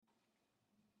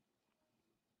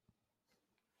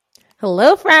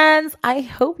Hello, friends. I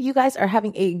hope you guys are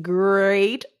having a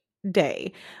great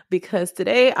day because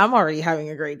today I'm already having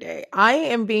a great day. I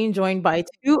am being joined by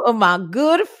two of my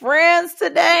good friends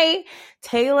today,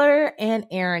 Taylor and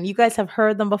Aaron. You guys have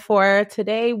heard them before.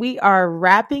 Today we are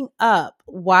wrapping up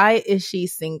Why Is She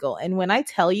Single? And when I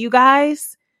tell you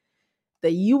guys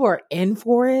that you are in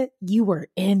for it, you are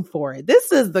in for it.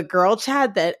 This is the girl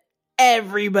chat that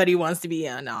everybody wants to be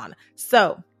in on.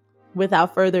 So,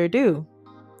 without further ado,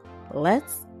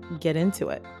 let's get into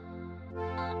it.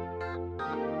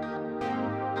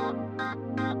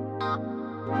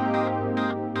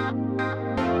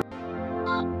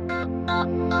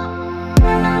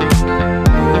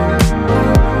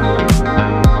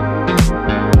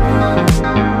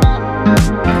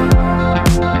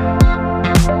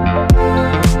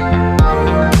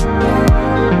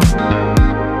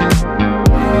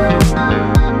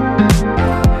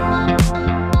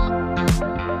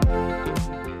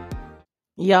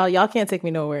 Y'all can't take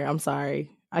me nowhere. I'm sorry.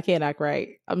 I can't act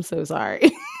right. I'm so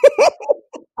sorry.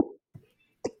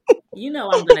 You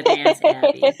know I'm gonna dance,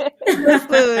 Abby. Listen,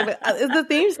 it's the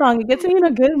theme song. It gets me in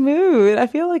a good mood. I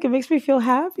feel like it makes me feel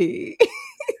happy.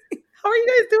 How are you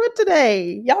guys doing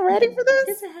today? Y'all ready for this?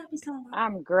 It's a happy song.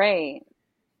 I'm great.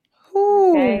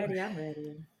 Ooh. Okay. I'm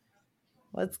ready.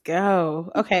 Let's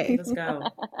go. Okay. Let's go.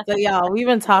 So y'all, we've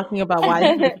been talking about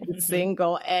why she's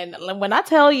single. And when I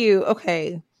tell you,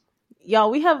 okay,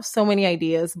 y'all, we have so many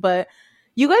ideas, but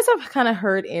you guys have kind of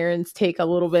heard Aaron's take a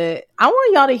little bit. I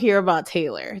want y'all to hear about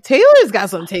Taylor. Taylor's got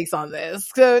some takes on this.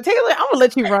 So Taylor, I'm gonna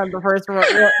let you run the first one.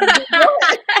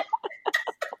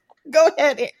 Go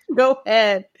ahead. Go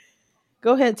ahead.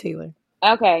 Go ahead, Taylor.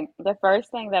 Okay. The first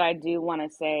thing that I do want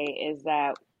to say is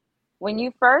that when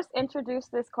you first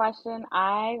introduced this question,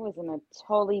 I was in a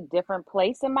totally different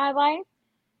place in my life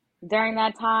during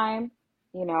that time.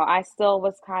 I still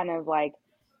was kind of like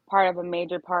part of a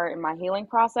major part in my healing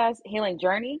process, healing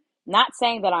journey. Not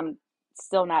saying that I'm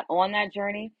still not on that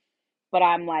journey, but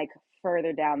I'm like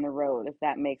further down the road, if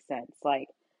that makes sense. Like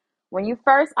when you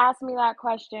first asked me that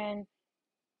question,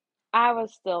 I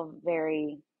was still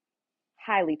very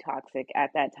highly toxic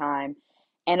at that time.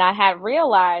 And I had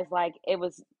realized like it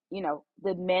was,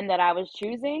 the men that I was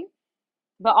choosing.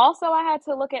 But also I had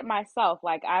to look at myself.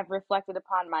 Like I've reflected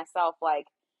upon myself, like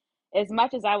as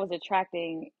much as I was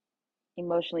attracting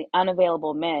emotionally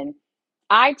unavailable men,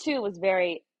 I too was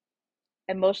very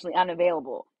emotionally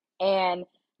unavailable. And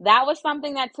that was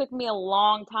something that took me a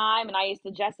long time. And I used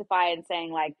to justify it and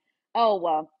saying like, oh,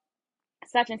 well,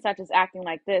 such and such is acting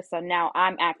like this, so now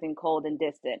I'm acting cold and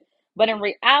distant. But in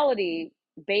reality,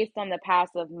 based on the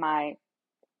past of my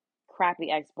crappy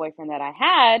ex-boyfriend that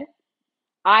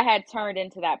I had turned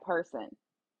into that person.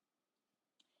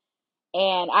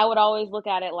 And I would always look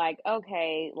at it like,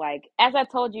 okay, like as I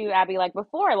told you, Abby, like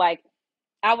before, like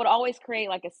I would always create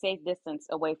like a safe distance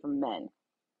away from men.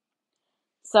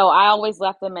 So I always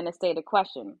left them in a state of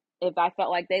question. If I felt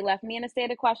like they left me in a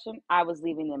state of question, I was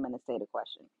leaving them in a state of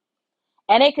question.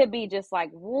 And it could be just like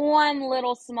one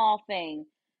little small thing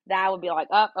that I would be like,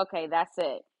 oh, okay, that's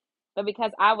it. But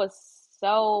because I was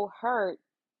so hurt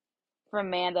from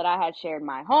man that I had shared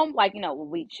my home, like,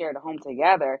 we shared a home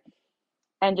together.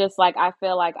 And just like, I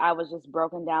feel like I was just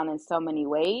broken down in so many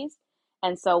ways.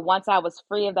 And so once I was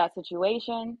free of that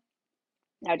situation,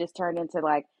 I just turned into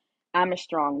like, I'm a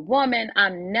strong woman.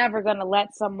 I'm never going to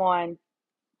let someone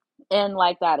in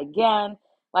like that again.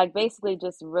 Like, basically,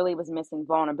 just really was missing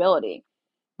vulnerability.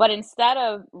 But instead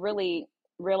of really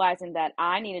realizing that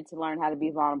I needed to learn how to be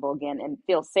vulnerable again and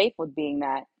feel safe with being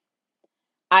that,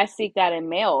 I seek that in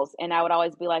males. And I would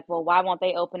always be like, well, why won't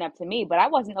they open up to me? But I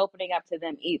wasn't opening up to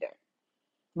them either.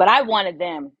 But I wanted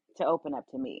them to open up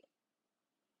to me.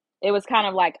 It was kind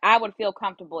of like I would feel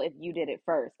comfortable if you did it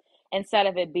first instead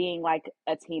of it being like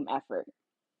a team effort.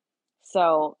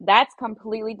 So that's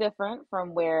completely different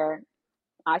from where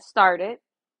I started,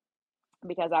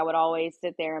 because I would always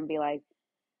sit there and be like,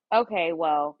 okay,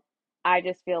 well, I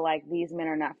just feel like these men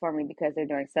are not for me because they're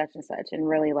doing such and such. And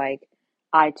really, like,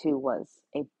 I too was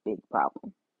a big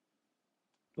problem.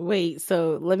 Wait,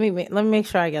 so let me make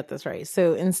sure I get this right.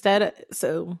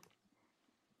 So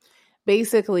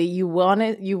basically you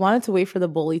wanted to wait for the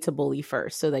bully to bully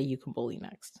first so that you can bully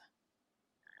next.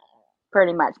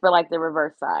 Pretty much, but like the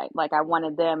reverse side. Like I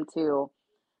wanted them to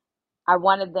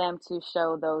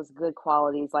show those good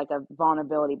qualities, like a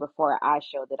vulnerability, before I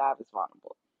showed that I was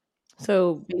vulnerable.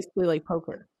 So basically like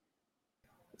poker.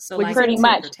 So What'd like you say? Pretty tit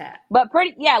much. for tat. But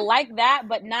like that,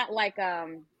 but not like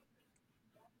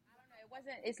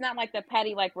it's not like the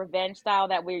petty like revenge style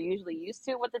that we're usually used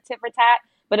to with the tit for tat,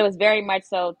 but it was very much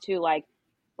so to like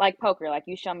poker, like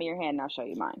you show me your hand and I'll show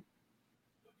you mine.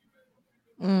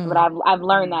 But I've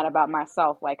learned that about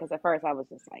myself, like, because at first I was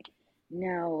just like,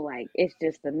 no, like it's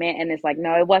just the man, and it's like,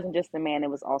 no, it wasn't just the man, it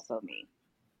was also me.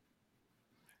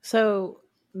 So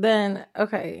then,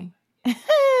 okay. This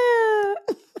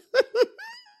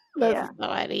Yeah, is so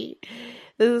funny.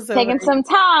 This is so taking funny. some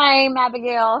time,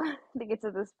 Abigail, to get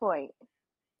to this point.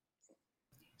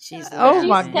 She's But Oh she's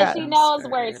my because laughing. God. she I'm knows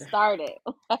where it scared. started.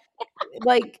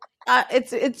 Like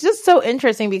it's just so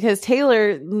interesting because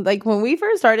Taylor, like when we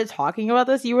first started talking about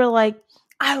this, you were like,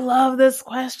 I love this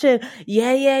question.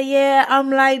 Yeah. I'm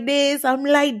like this, I'm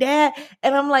like that.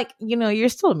 And I'm like, you're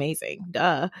still amazing.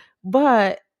 Duh.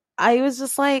 But I was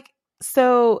just like,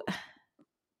 so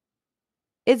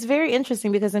it's very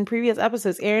interesting because in previous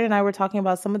episodes, Aaron and I were talking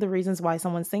about some of the reasons why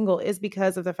someone's single is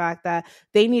because of the fact that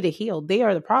they need to heal. They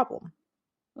are the problem.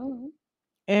 Mm-hmm.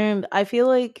 And I feel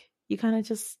like you kind of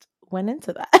just went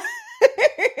into that.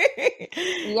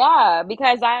 Yeah,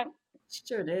 because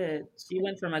Sure did. She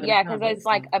went from an yeah, because it's accountability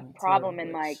like a standpoint too, problem,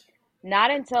 and like which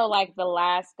not until like the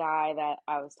last guy that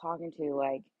I was talking to,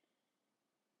 like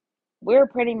we were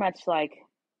pretty much like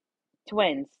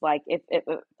twins. Like if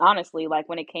honestly, like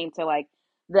when it came to like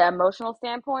the emotional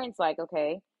standpoints, like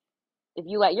okay, if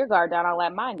you let your guard down, I'll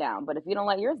let mine down. But if you don't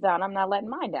let yours down, I'm not letting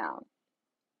mine down.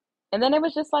 And then it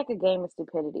was just like a game of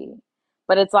stupidity.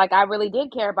 But it's like I really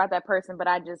did care about that person, but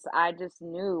I just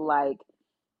knew like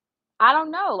I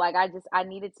don't know, like I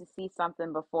needed to see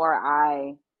something before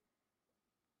I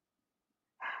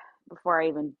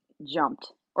even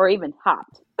jumped or even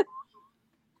hopped.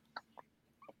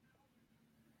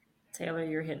 Taylor,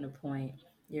 you're hitting a point.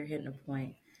 You're hitting a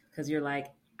point because you're like,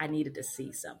 I needed to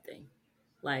see something.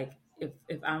 Like if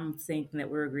I'm thinking that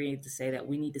we're agreeing to say that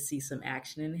we need to see some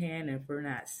action in hand, and if we're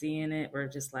not seeing it, we're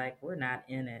just like we're not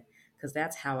in it because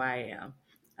that's how I am.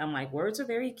 I'm like words are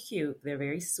very cute, they're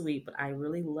very sweet, but I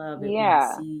really love it when I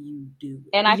Yeah. see you do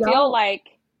And it. I feel y'all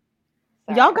like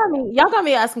sorry, y'all Abigail. got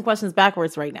me asking questions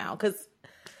backwards right now because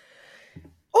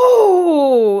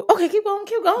oh, okay, keep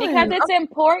Because going. it's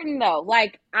important though.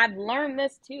 Like I've learned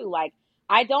this too. Like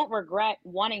I don't regret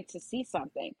wanting to see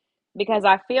something because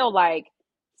I feel like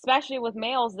especially with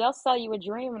males, they'll sell you a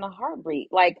dream and a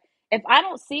heartbeat. Like if I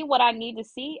don't see what I need to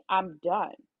see, I'm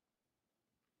done.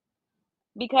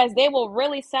 Because they will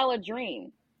really sell a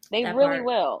dream. They That really part,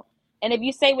 will. And if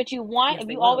you say what you want, yes, if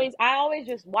they you will. always, I always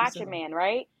just You watch a still, man,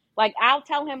 right? Like I'll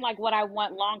tell him like what I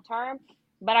want long term,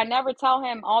 but I never tell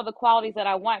him all the qualities that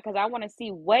I want because I want to see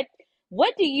what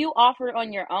do you offer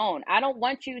on your own. I don't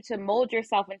want you to mold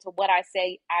yourself into what I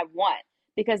say I want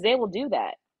because they will do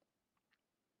that.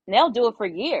 And they'll do it for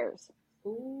years.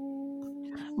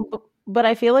 ooh, But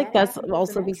I feel like that that's happened with the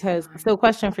also next because, one. so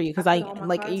question for you, I because put I all my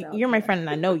like cards out you're my there. friend and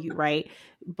I know you, right?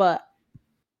 But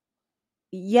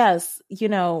yes,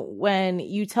 when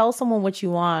you tell someone what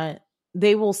you want,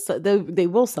 they will sell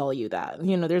you that.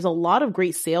 There's a lot of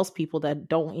great salespeople that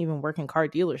don't even work in car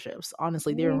dealerships.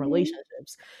 Honestly, they're in Mm-hmm.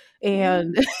 relationships.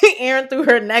 Mm-hmm. And Aaron threw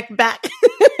her neck back.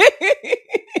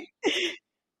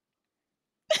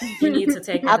 You need to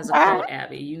take that I as a tried. quote,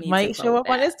 Abby. You need to Might show quote up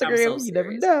on that. I'm so Instagram. You never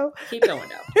serious. know. Keep going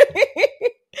though.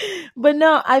 But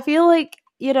no, I feel like,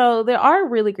 there are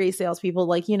really great salespeople.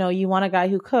 Like, you want a guy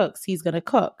who cooks, he's going to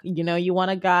cook. You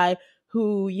want a guy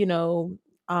who,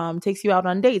 takes you out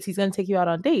on dates, he's going to take you out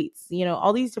on dates,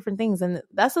 all these different things. And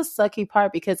that's a sucky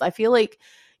part because I feel like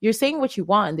you're saying what you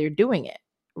want and they're doing it.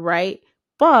 Right.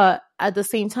 But at the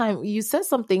same time, you said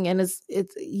something and it's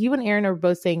you and Aaron are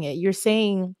both saying it. You're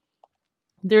saying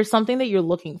there's something that you're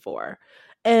looking for.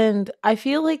 And I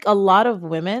feel like a lot of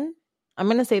women, I'm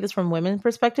going to say this from women's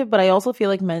perspective, but I also feel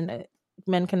like men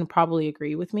can probably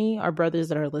agree with me. Our brothers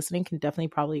that are listening can definitely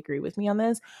probably agree with me on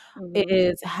this. Mm-hmm.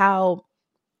 Is how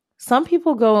some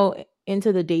people go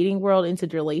into the dating world, into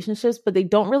relationships, but they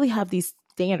don't really have these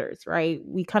standards, right?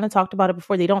 We kind of talked about it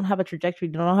before. They don't have a trajectory.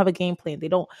 They don't have a game plan.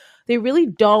 They really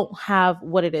don't have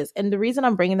what it is. And the reason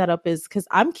I'm bringing that up is because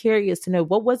I'm curious to know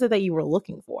what was it that you were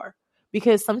looking for?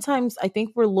 Because sometimes I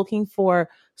think we're looking for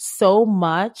so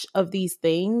much of these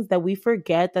things that we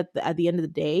forget that at the end of the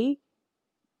day,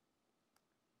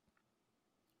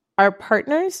 our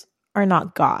partners are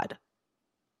not God.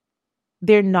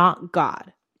 They're not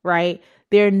God, right?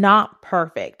 They're not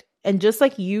perfect. And just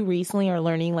like you recently are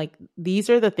learning, like these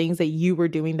are the things that you were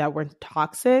doing that were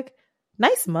toxic.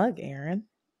 Nice mug, Aaron.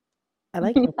 I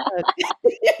like your mug.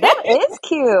 That is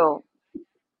cute.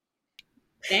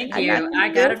 Thank I got you. I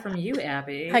you, got sis. it from you, I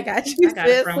Abby. got you, I got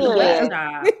it sis. from the gift Period.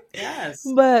 shop.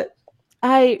 Yes. But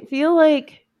I feel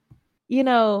like, you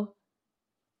know,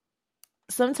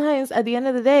 sometimes at the end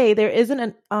of the day, there isn't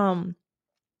an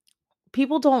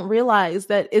people don't realize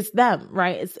that it's them,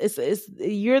 right? It's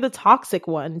you're the toxic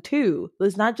one too.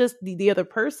 It's not just the other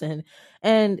person.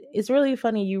 And it's really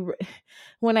funny.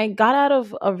 When I got out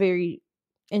of a very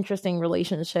interesting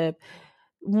relationship,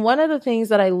 one of the things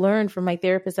that I learned from my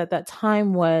therapist at that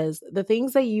time was the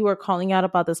things that you are calling out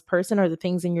about this person are the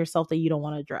things in yourself that you don't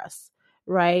want to address,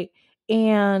 right?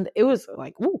 And it was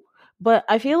like, ooh. But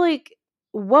I feel like,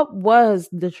 what was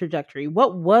the trajectory?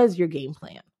 What was your game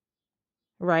plan,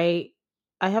 right?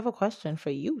 I have a question for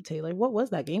you, Taylor. What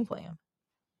was that game plan?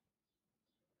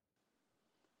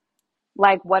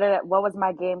 Like what was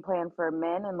my game plan for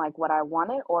men and like what I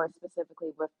wanted, or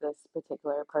specifically with this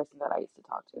particular person that I used to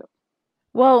talk to?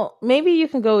 Well, maybe you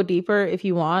can go deeper if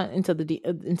you want into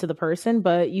into the person,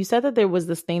 but you said that there was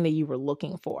this thing that you were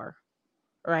looking for,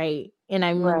 right? And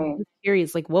I'm Right. just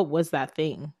curious, like, what was that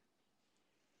thing?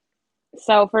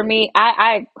 So for me,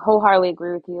 I wholeheartedly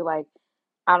agree with you. Like,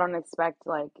 I don't expect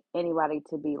like anybody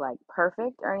to be like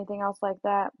perfect or anything else like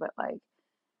that, but like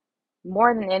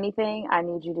more than anything, I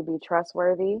need you to be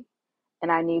trustworthy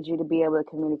and I need you to be able to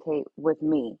communicate with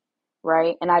me,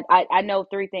 right? And I know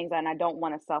three things, and I don't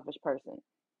want a selfish person.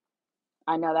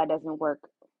 I know that doesn't work.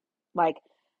 Like,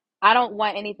 I don't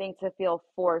want anything to feel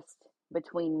forced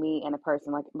between me and a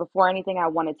person. Like, before anything, I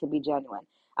want it to be genuine.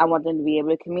 I want them to be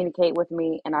able to communicate with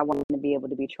me, and I want them to be able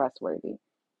to be trustworthy.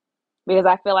 Because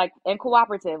I feel like in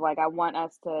cooperative, like I want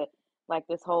us to like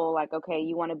this whole like, okay,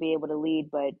 you want to be able to lead,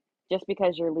 but just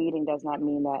because you're leading does not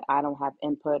mean that I don't have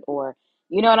input, or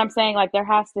you know what I'm saying? Like there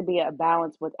has to be a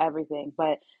balance with everything.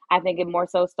 But I think it more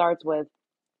so starts with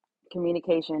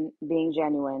communication, being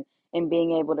genuine, and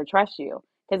being able to trust you.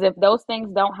 Because if those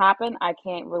things don't happen, I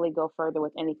can't really go further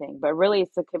with anything. But really,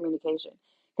 it's the communication.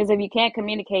 Because if you can't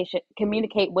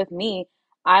communicate with me,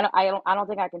 I don't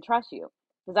think I can trust you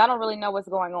because I don't really know what's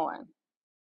going on.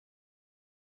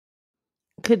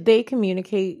 Could they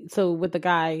communicate so with the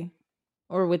guy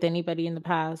or with anybody in the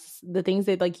past, the things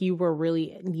that like you were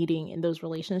really needing in those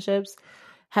relationships,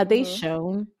 had they Hmm.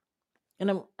 shown?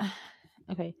 And I'm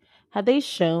okay. Had they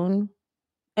shown,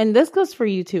 and this goes for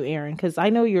you too, Aaron, because I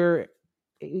know you're,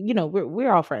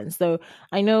 we're all friends, so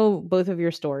I know both of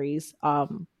your stories.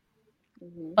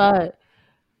 Hmm. But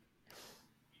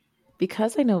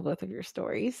because I know both of your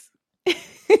stories,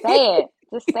 Say it.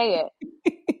 Just say it.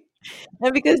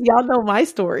 and because y'all know my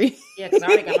story, Yeah, because I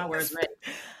already got my words ready.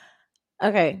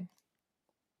 okay,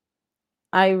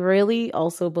 I really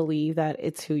also believe that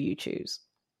it's who you choose.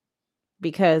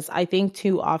 Because I think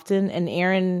too often, and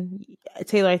Aaron,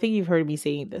 Taylor, I think you've heard me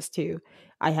saying this too.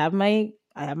 I have my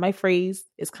phrase.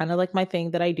 It's kind of like my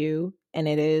thing that I do, and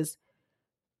it is,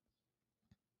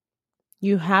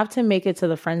 you have to make it to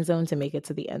the friend zone to make it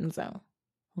to the end zone,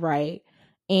 right?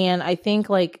 And I think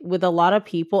like with a lot of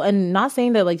people, and not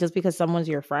saying that like just because someone's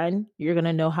your friend, you're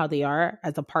gonna know how they are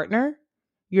as a partner.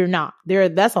 You're not.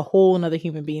 That's a whole another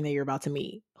human being that you're about to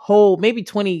meet. Whole maybe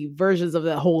 20 versions of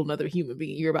that whole another human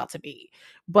being you're about to meet.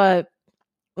 But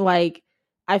like,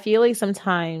 I feel like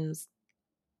sometimes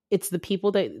it's the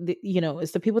people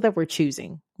it's the people that we're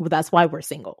choosing. Well, that's why we're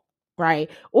single, right?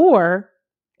 Or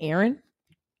Aaron,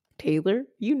 Taylor,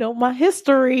 you know my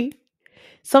history.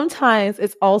 Sometimes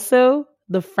it's also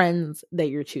the friends that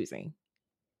you're choosing.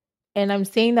 And I'm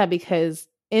saying that because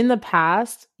in the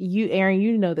past, Aaron,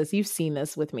 you know this, you've seen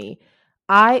this with me.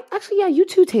 I actually, yeah, you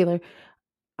too, Taylor.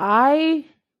 I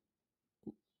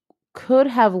could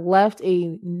have left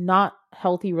a not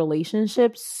healthy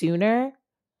relationship sooner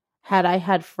had I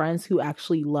had friends who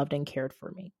actually loved and cared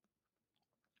for me,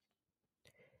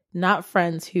 not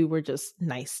friends who were just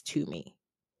nice to me.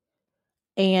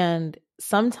 And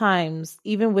sometimes,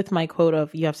 even with my quote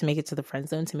of you have to make it to the friend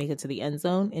zone to make it to the end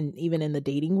zone, and even in the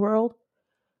dating world,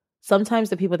 sometimes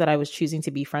the people that I was choosing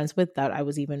to be friends with, that I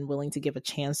was even willing to give a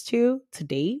chance to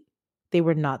date, they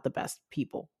were not the best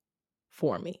people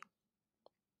for me.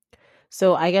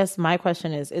 So I guess my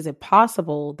question is it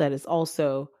possible that it's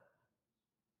also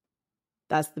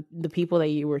that's the people that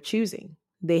you were choosing?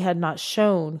 They had not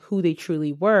shown who they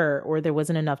truly were, or there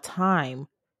wasn't enough time.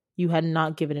 You had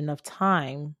not given enough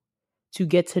time to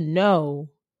get to know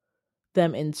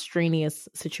them in strenuous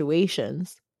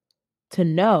situations, to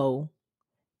know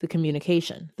the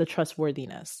communication, the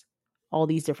trustworthiness, all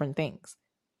these different things.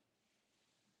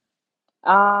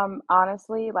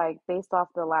 Honestly, like based off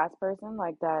the last person,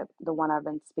 like that, the one I've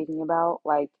been speaking about,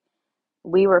 like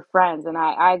we were friends, and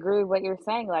I agree with what you're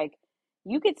saying. Like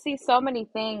you could see so many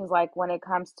things like when it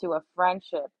comes to a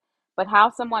friendship, but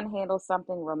how someone handles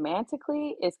something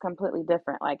romantically is completely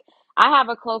different. Like I have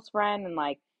a close friend, and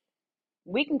like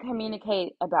we can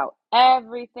communicate about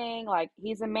everything. Like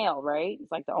he's a male, right?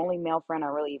 It's like the only male friend I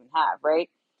really even have, right?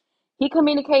 He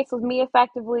communicates with me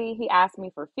effectively. He asks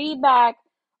me for feedback,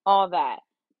 all that.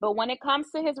 But when it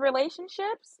comes to his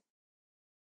relationships,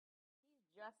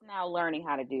 he's just now learning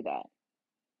how to do that.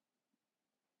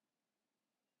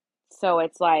 So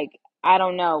it's like, I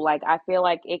don't know, like I feel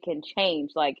like it can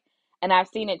change. Like, and I've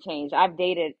seen it change. I've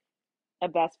dated a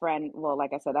best friend. Well,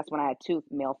 like I said, that's when I had two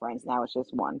male friends. Now it's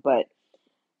just one. But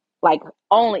like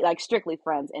only like strictly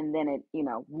friends, and then it,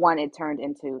 one, it turned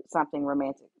into something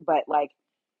romantic. But like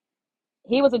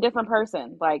he was a different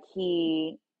person. Like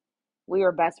we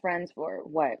were best friends for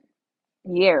what,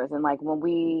 years, and like when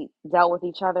we dealt with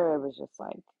each other, it was just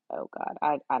like, oh God,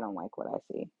 I don't like what I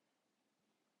see.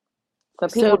 So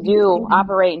So people do you do think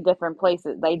operate in different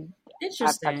places. I've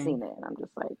Interesting. seen it, and I'm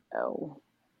just like, oh.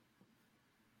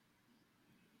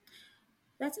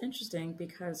 That's interesting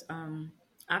because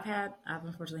I've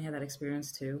unfortunately had that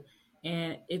experience too,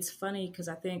 and it's funny because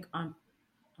I think on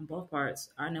both parts,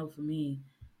 I know for me,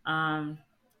 um,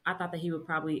 I thought that he would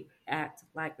probably act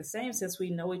like the same since we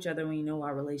know each other and we know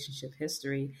our relationship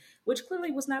history, which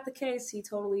clearly was not the case. He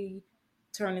totally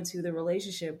turned into the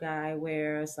relationship guy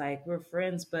where it's like we're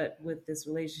friends, but with this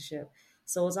relationship.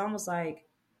 So it's almost like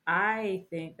I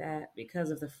think that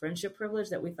because of the friendship privilege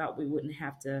that we thought we wouldn't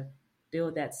have to deal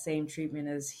with that same treatment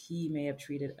as he may have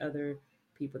treated other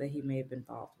people that he may have been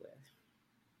involved with.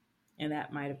 And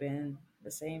that might have been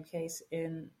the same case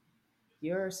in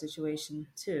your situation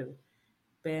too.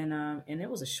 And it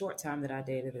was a short time that I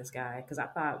dated this guy because I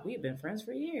thought we had been friends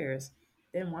for years.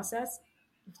 Then once that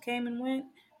came and went,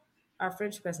 our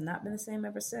friendship has not been the same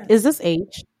ever is since. this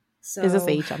H? Is this So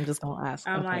H? I'm just gonna ask.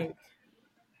 I'm Okay. like,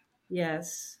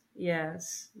 yes,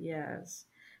 yes, yes.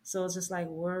 So it's just like,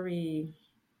 were we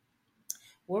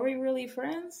really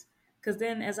friends? Because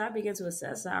then as I began to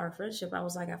assess our friendship, I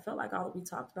was like, I felt like all that we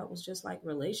talked about was just like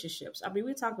relationships. I mean,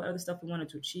 we talked about other stuff we wanted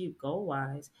to achieve goal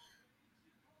wise,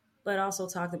 but also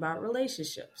talked about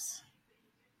relationships.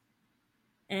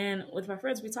 And with my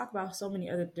friends, we talked about so many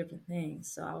other different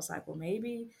things. So I was like, well,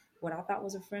 maybe what I thought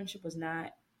was a friendship was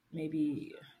not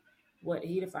maybe what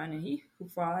he defined. And he, who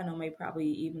for all I know, may probably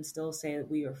even still say that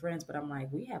we are friends. But I'm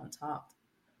like, we haven't talked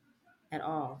at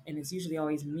all. And it's usually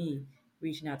always me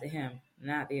reaching out to him,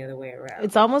 not the other way around.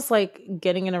 It's almost like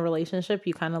getting in a relationship,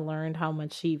 you kind of learned how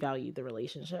much he valued the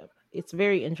relationship. It's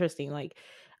very interesting. Like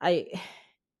I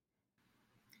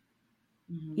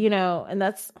Mm-hmm. you know, and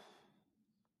that's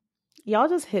y'all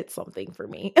just hit something for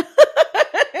me.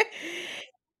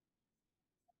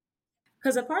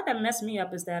 Because the part that messed me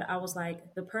up is that I was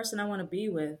like, the person I want to be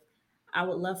with, I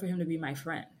would love for him to be my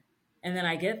friend. And then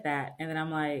I get that. And then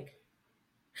I'm like,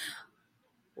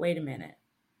 wait a minute.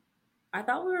 I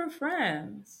thought we were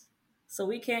friends. So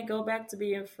we can't go back to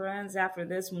being friends after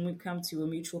this when we come to a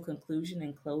mutual conclusion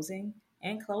and closing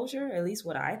and closure, at least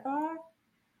what I thought.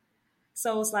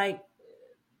 So it's like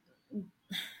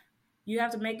you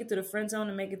have to make it to the friend zone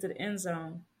and make it to the end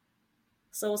zone.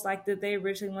 So it's like, did they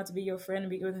originally want to be your friend and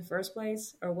be good in the first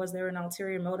place? Or was there an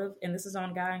ulterior motive? And this is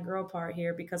on guy and girl part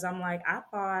here because I'm like, I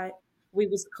thought we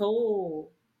was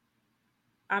cool.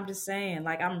 I'm just saying,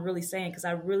 like, I'm really saying, because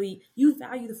you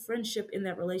value the friendship in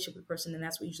that relationship with the person, and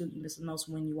that's what usually you miss the most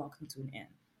when you all come to an end.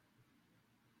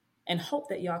 And hope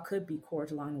that y'all could be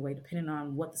cordial along the way, depending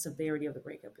on what the severity of the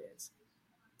breakup is.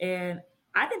 And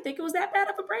I didn't think it was that bad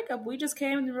of a breakup. We just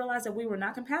came to realize that we were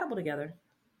not compatible together.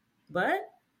 But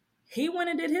he went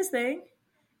and did his thing.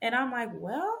 And I'm like,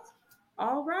 well,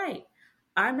 all right.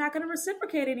 I'm not going to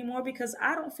reciprocate anymore because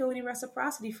I don't feel any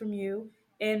reciprocity from you.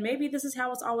 And maybe this is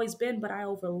how it's always been, but I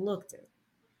overlooked it.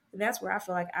 And that's where I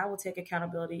feel like I will take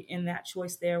accountability in that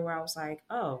choice there, where I was like,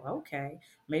 oh, okay,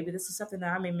 maybe this is something that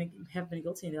I have been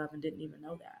guilty of and didn't even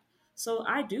know that. So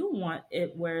I do want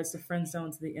it where it's the friend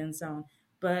zone to the end zone.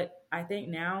 But I think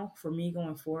now for me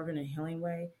going forward in a healing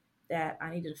way, that I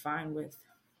need to define with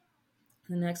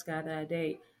the next guy that I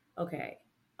date, okay,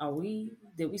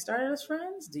 did we start as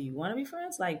friends? Do you want to be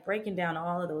friends? Like breaking down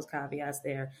all of those caveats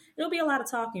there. It'll be a lot of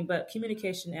talking, but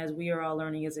communication, as we are all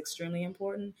learning, is extremely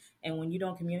important. And when you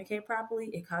don't communicate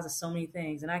properly, it causes so many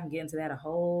things. And I can get into that a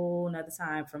whole nother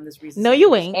time from this recent No, you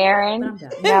situation. ain't. But Aaron, I'm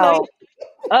done. No,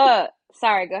 no.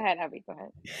 Sorry, go ahead, Abby, go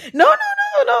ahead. no.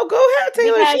 Go ahead,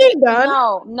 Taylor. She Because ain't done.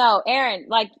 no, Aaron,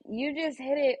 like you just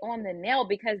hit it on the nail,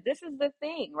 because this is the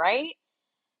thing, right?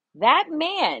 That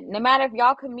man, no matter if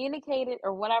y'all communicated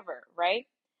or whatever, right?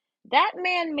 That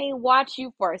man may watch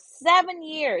you for 7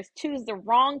 years, choose the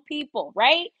wrong people,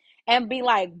 right? And be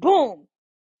like, boom,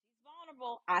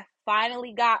 vulnerable. I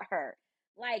finally got her.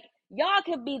 Like, y'all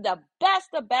could be the best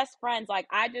of best friends. Like,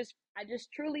 I just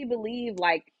truly believe,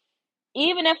 like,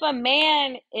 even if a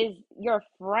man is your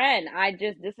friend,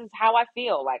 this is how I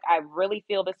feel. Like, I really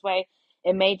feel this way.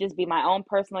 It may just be my own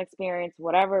personal experience,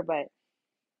 whatever, but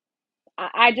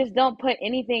I just don't put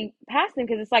anything past them,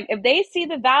 because it's like if they see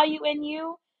the value in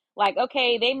you, like,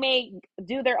 okay, they may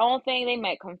do their own thing, they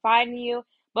might confide in you,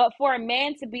 but for a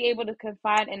man to be able to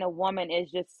confide in a woman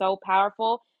is just so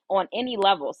powerful on any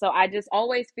level. So I just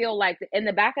always feel like in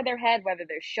the back of their head, whether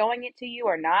they're showing it to you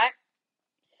or not,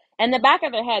 in the back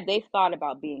of their head, they've thought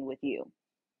about being with you.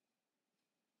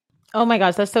 Oh my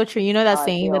gosh, that's so true. You know How that I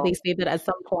saying that they feel. say that at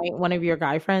some point, one of your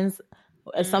guy friends,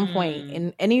 at some point Mm.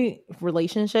 in any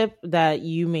relationship that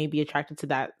you may be attracted to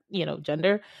that,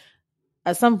 gender,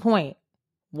 at some point,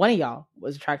 one of y'all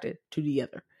was attracted to the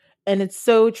other. And it's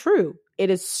so true. It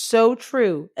is so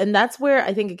true. And that's where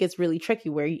I think it gets really tricky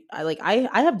where I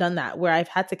have done that where I've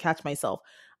had to catch myself.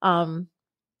 Um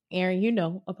Aaron, you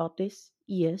know about this.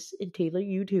 Yes, and Taylor,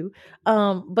 you too.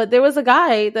 But there was a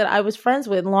guy that I was friends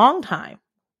with long time,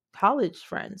 college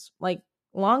friends, like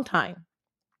long time.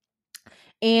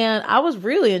 And I was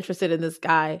really interested in this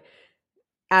guy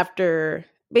after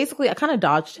basically I kind of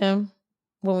dodged him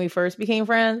when we first became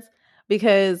friends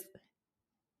because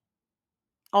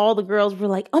all the girls were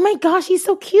like, "Oh my gosh, he's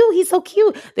so cute. He's so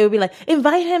cute." They would be like,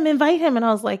 invite him, invite him." And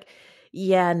I was like,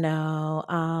 "Yeah, no.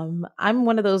 I'm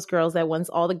one of those girls that once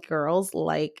all the girls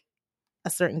like a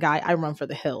certain guy, I run for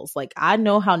the hills. Like I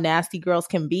know how nasty girls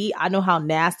can be. I know how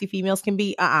nasty females can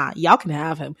be. Y'all can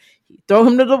have him. Throw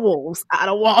him to the wolves. I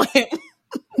don't want him."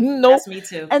 Nope. That's me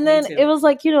too. And Me then it too. was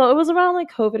like, it was around like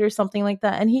COVID or something like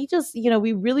that. And he just,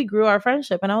 we really grew our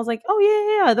friendship. And I was like,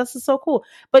 oh, yeah, this is so cool.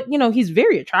 But, he's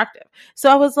very attractive.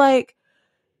 So I was like,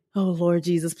 oh, Lord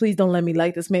Jesus, please don't let me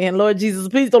like this man. Lord Jesus,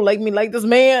 please don't let me like this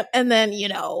man. And then,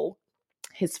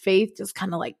 his faith just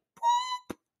kind of like,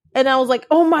 and I was like,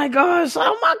 oh my gosh. What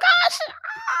am I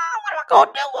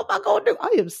gonna do? What am I gonna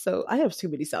do? I have too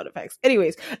many sound effects.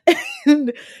 Anyways,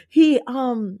 and he,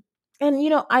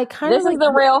 I kind of This is like,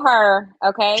 the real her,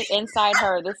 okay? Inside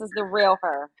her. This is the real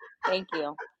her. Thank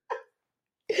you.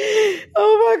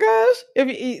 oh my gosh.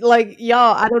 If like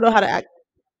y'all, I don't know how to act.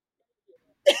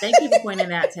 Thank you for pointing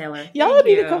that, Taylor. Y'all Thank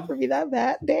need to come you. for me that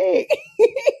bad. Dang.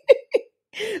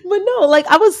 But no, like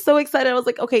I was so excited. I was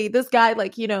like, okay, this guy,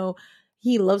 like,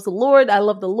 he loves the Lord. I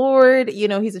love the Lord.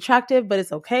 He's attractive, but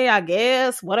it's okay, I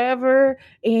guess, whatever.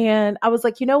 And I was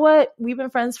like, you know what? We've been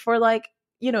friends for like,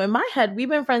 in my head, we've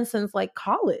been friends since like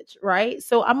college, right?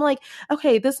 So I'm like,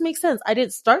 okay, this makes sense. I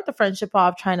didn't start the friendship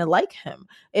off trying to like him.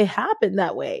 It happened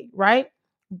that way, right?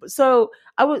 So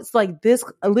I was like this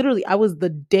literally I was the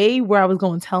day where I was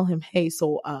going to tell him, hey,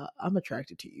 so I'm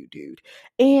attracted to you, dude.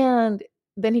 And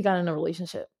then he got in a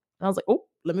relationship. And I was like, oh,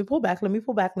 let me pull back, let me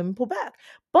pull back, let me pull back.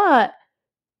 But,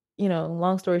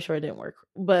 long story short, it didn't work.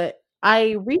 But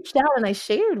I reached out and I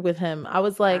shared with him. I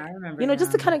was I like, remember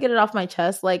just to kind him. of get it off my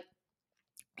chest, like,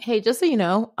 hey, just so you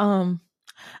know,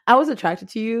 I was attracted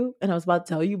to you and I was about to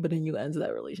tell you, but then you ended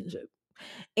that relationship.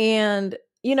 And,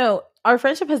 our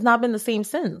friendship has not been the same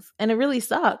since. And it really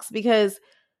sucks because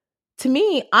to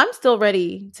me, I'm still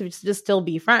ready to just still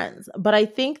be friends. But I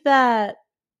think that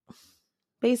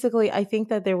basically, I think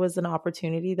that there was an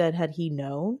opportunity that had he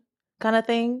known kind of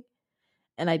thing.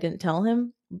 And I didn't tell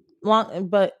him long,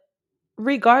 but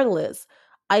regardless,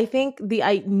 I think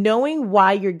knowing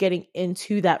why you're getting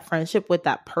into that friendship with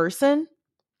that person,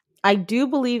 I do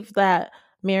believe that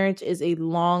marriage is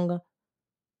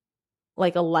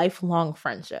like a lifelong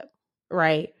friendship,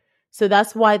 right? So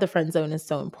that's why the friend zone is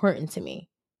so important to me.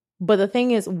 But the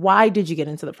thing is, why did you get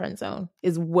into the friend zone?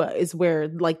 Is where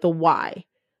like the why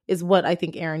is what I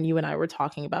think Aaron, you and I were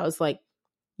talking about. It's like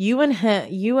you and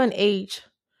H,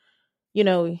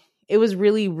 it was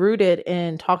really rooted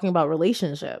in talking about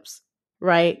relationships,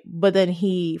 right? But then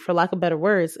he, for lack of better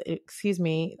words, excuse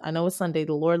me, I know it's Sunday,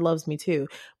 the Lord loves me too,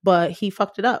 but he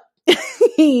fucked it up.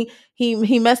 He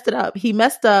messed it up. He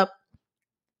messed up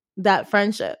that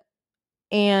friendship.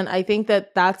 And I think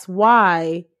that that's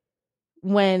why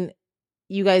when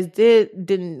you guys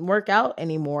didn't work out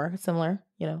anymore, similar,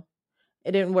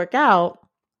 it didn't work out.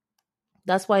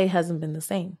 That's why it hasn't been the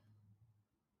same.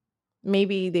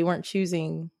 Maybe they weren't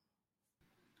choosing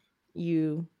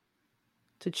you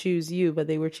to choose you, but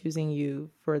they were choosing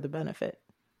you for the benefit.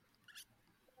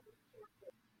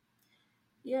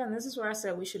 Yeah, and this is where I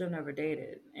said we should have never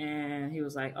dated. And he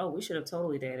was like, oh, we should have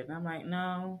totally dated. And I'm like,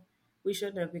 no, we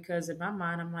shouldn't have, because in my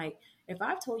mind, I'm like, if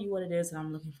I've told you what it is that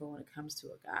I'm looking for when it comes to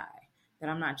a guy, that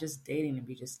I'm not just dating to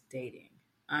be just dating.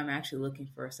 I'm actually looking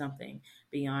for something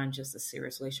beyond just a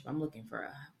serious relationship. I'm looking for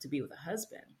to be with a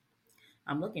husband.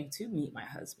 I'm looking to meet my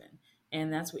husband.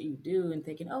 And that's what you do and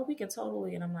thinking, oh, we can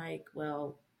totally. And I'm like,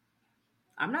 well,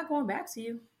 I'm not going back to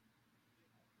you.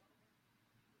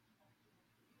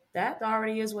 that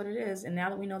already is what it is. And now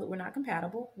that we know that we're not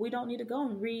compatible, we don't need to go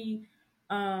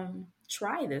and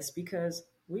try this, because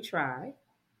we tried,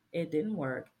 it didn't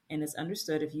work, and it's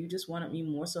understood. If you just wanted me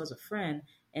more so as a friend,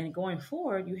 and going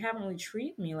forward, you haven't really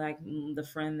treated me like the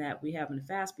friend that we have in the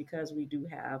past, because we do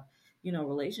have,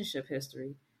 relationship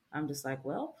history. I'm just like,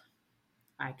 well,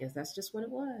 I guess that's just what it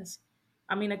was.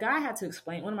 I mean, a guy had to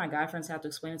explain, one of my guy friends had to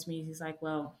explain it to me. He's like,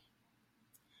 well,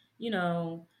 you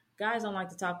know, guys don't like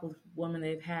to talk with women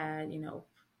they've had,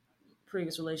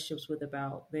 previous relationships with,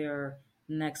 about their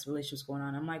next relationships going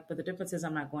on. I'm like, but the difference is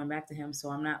I'm not going back to him. So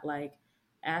I'm not like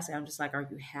asking, I'm just like, are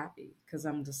you happy? Because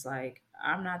I'm just like,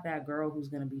 I'm not that girl who's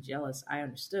going to be jealous. I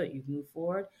understood. You've moved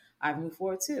forward. I've moved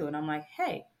forward too. And I'm like,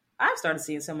 hey, I've started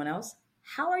seeing someone else.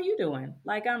 How are you doing?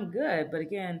 Like, I'm good. But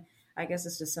again, I guess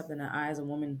it's just something that I as a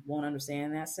woman won't understand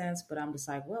in that sense. But I'm just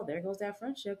like, well, there goes that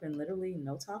friendship, and literally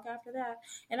no talk after that.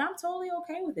 And I'm totally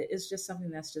okay with it. It's just something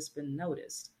that's just been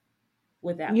noticed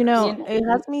with that You know, person. it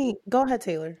has me. Go ahead,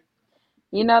 Taylor.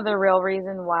 You know the real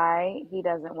reason why he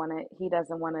doesn't want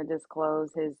to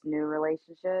disclose his new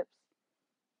relationships?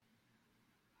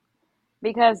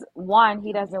 Because one,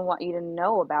 he doesn't want you to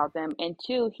know about them, and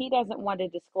two, he doesn't want you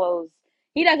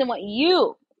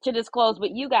to disclose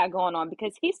what you got going on,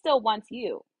 because he still wants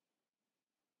you.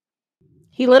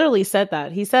 He literally said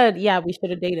that. He said, "Yeah, we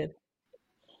should have dated."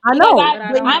 I Because know, But I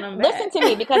but don't want I'm them listen back. to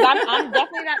me, because I'm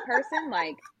definitely that person.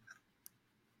 Like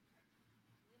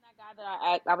that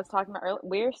guy that I was talking about earlier,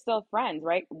 we're still friends,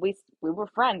 right? We were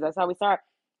friends. That's how we started.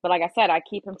 But like I said, I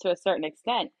keep him to a certain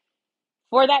extent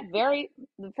for that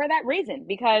reason,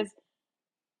 because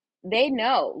they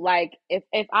know, like,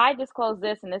 if I disclose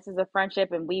this and this is a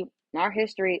friendship, and we, in our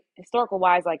history, historical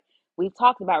wise, like, we've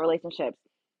talked about relationships,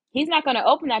 he's not going to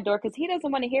open that door, because he doesn't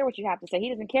want to hear what you have to say. He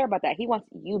doesn't care about that. He wants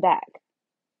you back.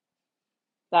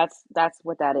 That's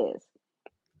what that is.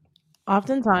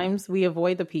 oftentimes we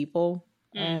avoid the people,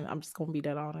 Mm. and I'm just gonna be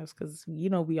dead honest because we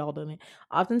all done it.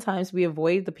 Oftentimes we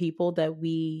avoid the people that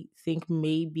we think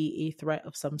may be a threat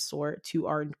of some sort to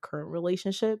our current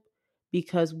relationship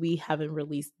because we haven't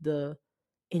released the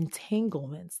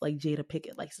entanglements, like Jada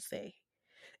Pickett likes to say.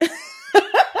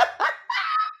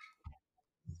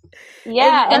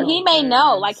 Yeah, And and Oh he goodness, may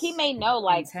know, like,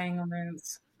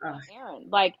 entanglements. Oh, Aaron,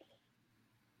 like,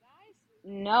 guys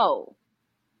know,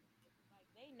 like,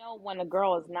 they know when a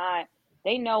girl is not,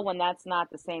 they know when that's not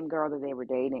the same girl that they were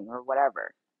dating or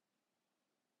whatever.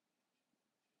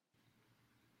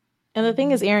 the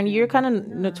thing is, Aaron, you're kind of yeah.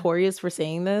 notorious for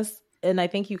saying this, and I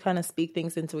think you kind of speak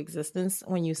things into existence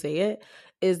when you say it,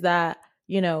 is that,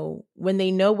 when they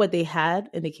know what they had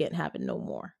and they can't have it no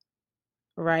more,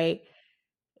 right?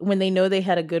 When they know they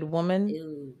had a good woman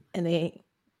Ew. and they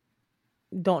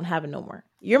don't have it no more.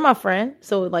 You're my friend,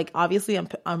 so like obviously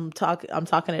I'm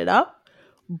talking it up,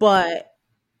 but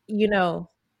you know,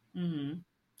 Mm-hmm.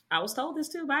 I was told this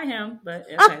too by him, but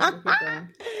okay, we'll keep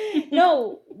going.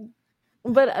 no,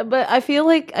 but I feel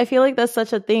like that's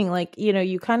such a thing. Like,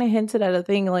 you kind of hinted at a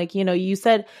thing. Like, you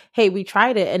said, "Hey, we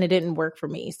tried it and it didn't work for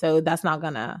me, so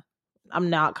I'm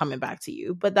not coming back to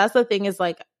you." But that's the thing, is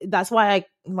like, that's why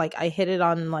I hit it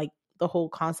on like the whole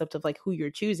concept of like who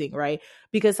you're choosing, right?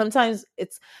 Because sometimes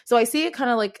so I see it kind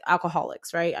of like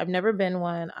alcoholics, right? I've never been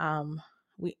one.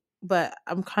 But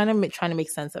I'm kind of trying to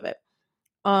make sense of it.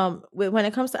 When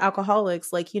it comes to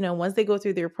alcoholics, like, once they go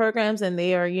through their programs and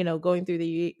they are, going through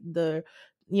the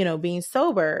being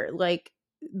sober, like,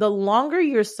 the longer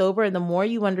you're sober and the more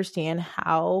you understand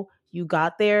how you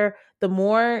got there, the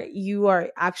more you are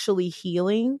actually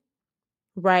healing,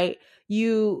 right?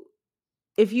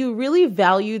 If you really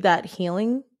value that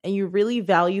healing and you really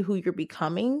value who you're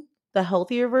becoming, the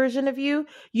healthier version of you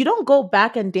don't go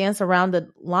back and dance around the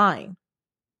line.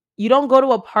 You don't go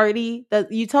to a party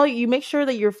that you make sure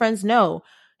that your friends know,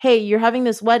 "Hey, you're having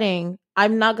this wedding.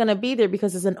 I'm not going to be there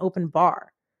because it's an open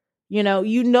bar." You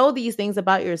know these things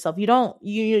about yourself. You don't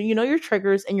you know your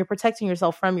triggers, and you're protecting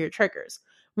yourself from your triggers,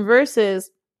 versus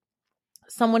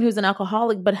someone who's an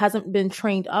alcoholic but hasn't been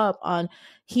trained up on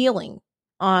healing,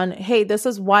 on, "Hey, this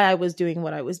is why I was doing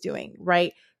what I was doing,"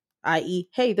 right? I.e.,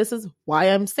 "Hey, this is why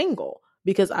I'm single,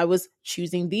 because I was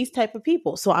choosing these type of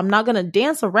people. So I'm not going to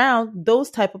dance around those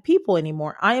type of people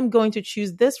anymore. I am going to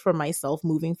choose this for myself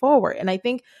moving forward." And I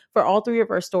think for all three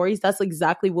of our stories, that's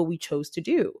exactly what we chose to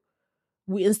do.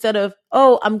 We, instead of,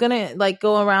 "Oh, I'm going to like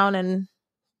go around and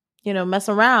mess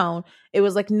around," it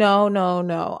was like, "No, no,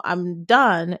 no, I'm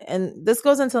done." And this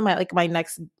goes into my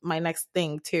next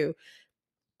thing too.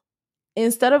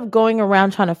 Instead of going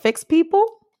around trying to fix people,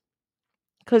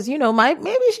 because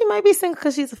maybe she might be single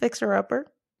because she's a fixer upper,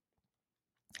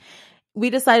 we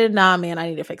decided, nah, man, I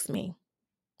need to fix me.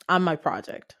 I'm my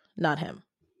project, not him.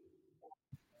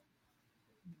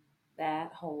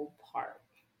 that whole part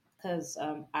because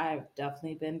I've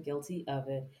definitely been guilty of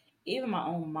it. Even my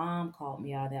own mom called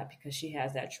me out of that because she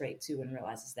has that trait too and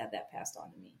realizes that that passed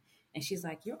on to me. And she's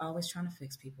like, "You're always trying to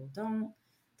fix people. Don't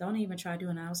even try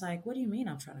doing that." I was like, "What do you mean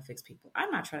I'm trying to fix people?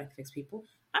 I'm not trying to fix people.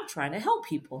 I'm trying to help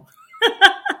people."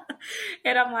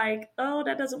 And I'm like, "Oh,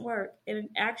 that doesn't work." And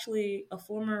actually, a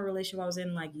former relationship I was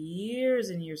in like years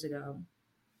and years ago,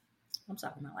 I'm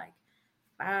talking about like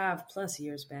 5+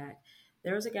 years back,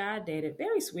 there was a guy I dated,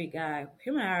 very sweet guy.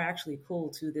 Him and I are actually cool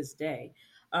to this day.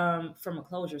 From a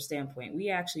closure standpoint, we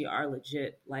actually are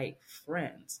legit like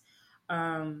friends.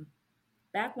 Um,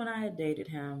 Back when I had dated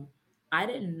him, I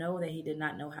didn't know that he did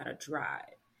not know how to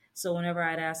drive. So whenever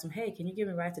I'd ask him, "Hey, can you give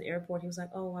me a ride to the airport?" He was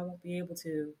like, "Oh, I won't be able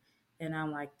to." And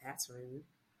I'm like, "That's rude.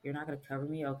 You're not going to cover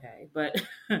me?" Okay. But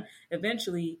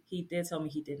eventually he did tell me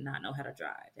he did not know how to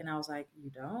drive. And I was like, "You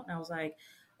don't?" And I was like,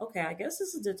 "Okay, I guess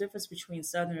this is the difference between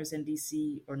Southerners and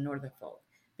DC or Northern folk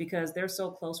because they're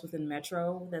so close within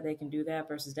Metro that they can do that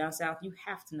versus down South, you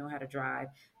have to know how to drive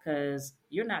because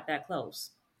you're not that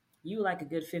close. You like a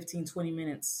good 15, 20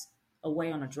 minutes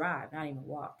away on a drive, not even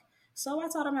walk." So I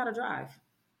taught him how to drive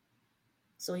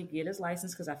so he could get his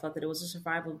license because I felt that it was a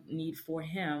survival need for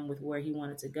him with where he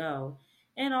wanted to go.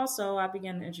 And also, I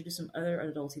began to introduce some other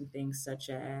adulting things such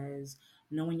as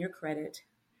knowing your credit,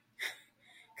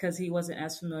 because he wasn't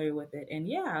as familiar with it. And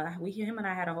yeah, him and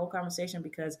I had a whole conversation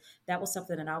because that was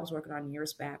something that I was working on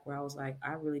years back where I was like,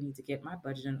 I really need to get my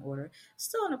budget in order.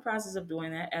 Still in the process of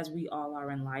doing that, as we all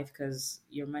are in life, because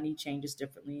your money changes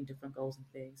differently and different goals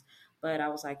and things. But I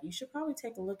was like, you should probably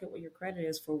take a look at what your credit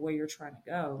is for where you're trying to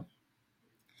go.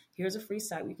 Here's a free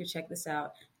site. We could check this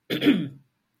out.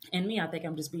 And me, I think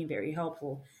I'm just being very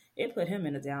helpful. It put him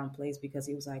in a down place because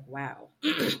he was like, wow.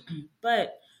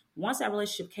 But once that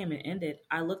relationship came and ended,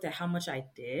 I looked at how much I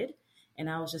did and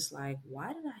I was just like,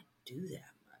 why did I do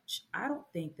that much? I don't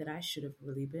think that I should have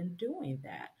really been doing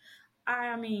that.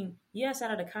 I mean, yes,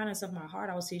 out of the kindness of my heart,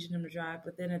 I was teaching him to drive,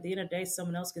 but then at the end of the day,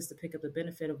 someone else gets to pick up the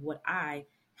benefit of what I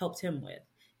helped him with.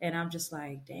 And I'm just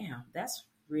like, damn, that's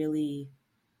really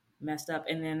messed up.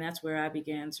 And then that's where I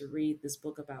began to read this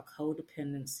book about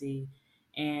codependency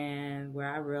and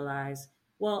where I realized,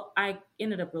 well, I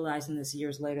ended up realizing this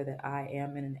years later that I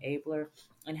am an enabler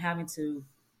and having to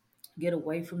get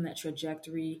away from that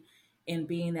trajectory and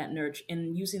being that nurture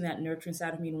and using that nurturing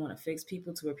side of me to want to fix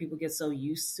people to where people get so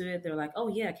used to it. They're like, "Oh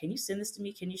yeah, can you send this to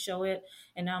me? Can you show it?"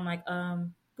 And now I'm like,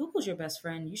 Google's your best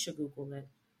friend. You should Google it.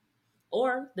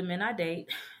 Or the men I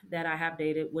date that I have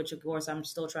dated, which of course I'm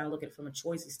still trying to look at it from a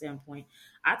choicy standpoint.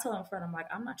 I tell them front, I'm like,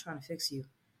 I'm not trying to fix you.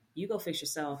 You go fix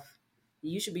yourself.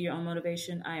 You should be your own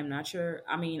motivation. I am not sure.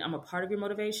 I mean, I'm a part of your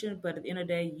motivation, but at the end of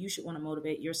the day, you should want to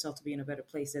motivate yourself to be in a better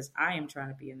place as I am trying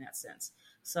to be in that sense.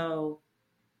 So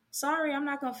sorry, I'm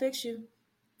not going to fix you.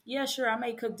 Yeah, sure, I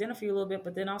may cook dinner for you a little bit,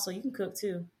 but then also you can cook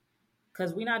too.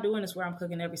 Because we're not doing this where I'm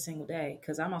cooking every single day.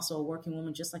 Because I'm also a working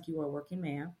woman, just like you are a working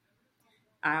man.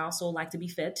 I also like to be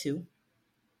fed too.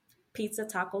 Pizza,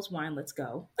 tacos, wine, let's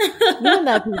go. You and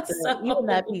that pizza. You and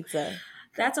that So pizza.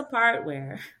 that's a part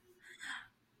where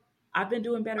I've been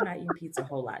doing better not eating pizza a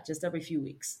whole lot, just every few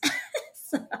weeks.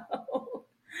 So,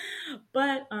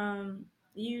 but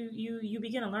you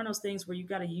begin to learn those things where you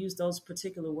got to use those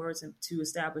particular words to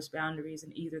establish boundaries,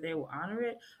 and either they will honor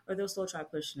it or they'll still try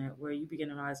pushing it. Where you begin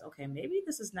to realize, okay, maybe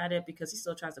this is not it because he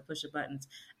still tries to push the buttons.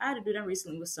 I had to do that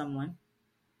recently with someone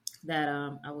that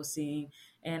I was seeing,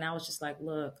 and I was just like,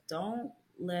 look, don't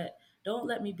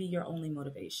let me be your only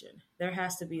motivation. There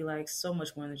has to be like so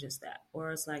much more than just that.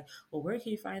 Or it's like, well, where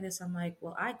can you find this? I'm like,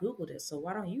 well, I Googled it, so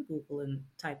why don't you Google and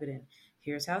type it in?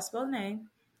 Here's how to spell the name.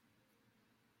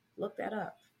 Look that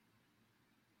up.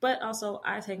 But also,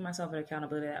 I take myself an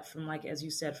accountability that from, like as you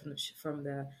said, from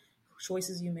the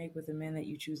choices you make with the men that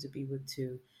you choose to be with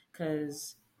too,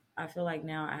 because I feel like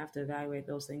now I have to evaluate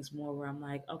those things more. Where I'm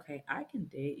like, okay, I can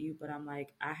date you, but I'm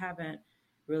like, I haven't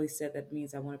really said that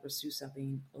means I want to pursue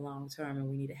something long term, and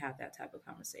we need to have that type of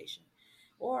conversation.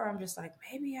 Or I'm just like,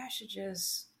 maybe I should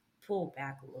just pull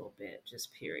back a little bit,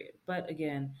 just period. But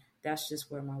again, that's just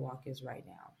where my walk is right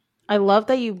now. I love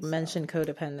that you So. mentioned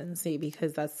codependency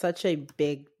because that's such a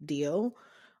big deal.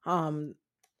 Um,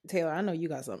 Taylor, I know you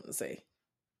got something to say.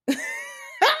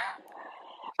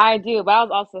 I do, but I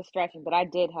was also stretching, but I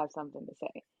did have something to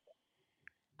say.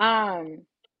 Um,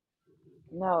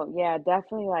 no, yeah,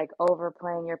 definitely like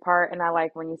overplaying your part, and I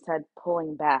like when you said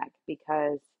pulling back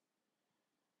because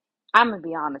I'm gonna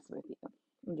be honest with you.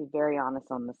 I'm gonna be very honest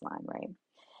on this line, right?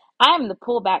 I am the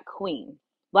pullback queen.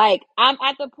 Like I'm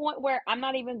at the point where I'm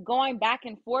not even going back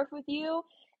and forth with you.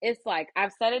 It's like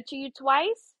I've said it to you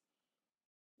twice.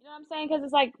 You know what I'm saying? Because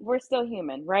it's like we're still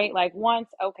human, right? Like once,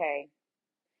 okay,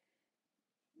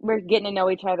 we're getting to know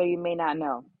each other, you may not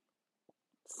know.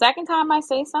 Second time I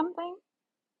say something,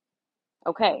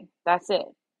 okay, that's it.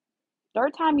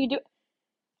 Third time you do,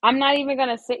 I'm not even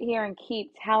gonna sit here and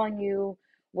keep telling you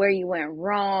where you went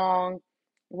wrong,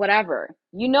 whatever.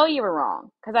 You know you were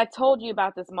wrong because I told you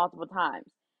about this multiple times.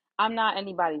 I'm not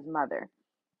anybody's mother.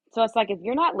 So it's like if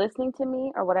you're not listening to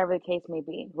me or whatever the case may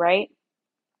be, right?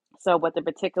 So with the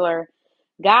particular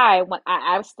guy, when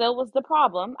I still was the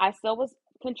problem, I still was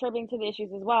contributing to the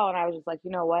issues as well. And I was just like, you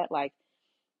know what? Like,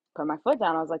 put my foot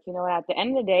down. I was like, you know what? At the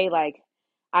end of the day, like,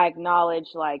 I acknowledge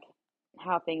like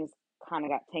how things kind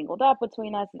of got tangled up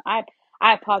between us, and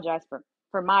I apologize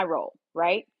for my role,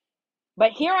 right?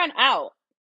 But here on out,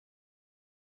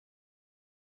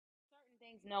 certain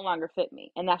things no longer fit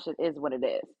me, and that just is what it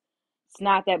is. It's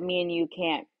not that me and you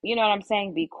can't, you know what I'm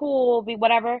saying, be cool, be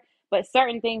whatever, but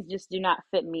certain things just do not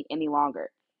fit me any longer.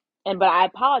 And but I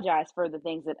apologize for the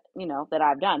things that, you know, that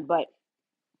I've done. But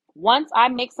once I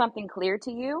make something clear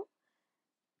to you,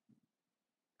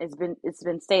 it's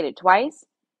been stated twice.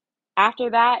 After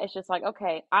that, it's just like,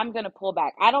 okay, I'm gonna pull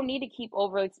back. I don't need to keep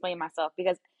over explaining myself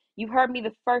because you've heard me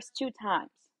the first two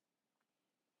times.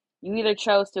 You either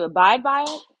chose to abide by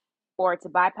it or to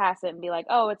bypass it and be like,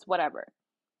 oh, it's whatever.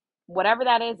 Whatever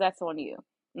that is, that's on you.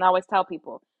 And I always tell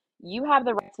people, you have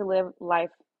the right to live life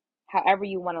however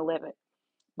you want to live it.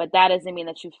 But that doesn't mean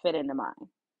that you fit into mine.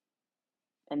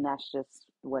 And that's just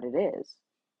what it is.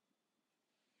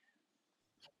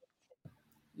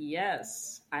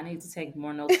 Yes, I need to take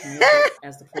more notes from your book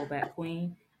as the pullback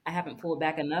queen. I haven't pulled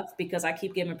back enough because I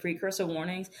keep giving precursor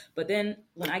warnings. But then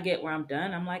when I get where I'm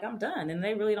done, I'm like, I'm done. And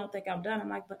they really don't think I'm done. I'm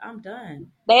like, but I'm done.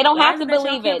 They don't Why have is to it that y'all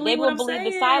believe can't it. They believe what will I'm believe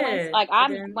the silence. saying? Like But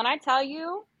I'm then, when I tell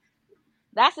you,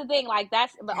 that's the thing. Like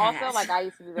that's but also yes. like I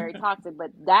used to be very toxic,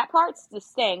 but that part's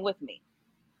just staying with me.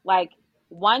 Like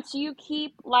once you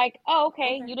keep like, oh,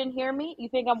 okay, Okay. you didn't hear me? You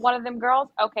think I'm one of them girls?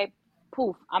 Okay,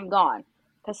 poof, I'm gone.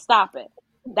 Cause stop it.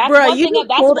 That's Bruh, one you thing. just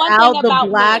That's pulled one thing out the about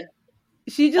black. me.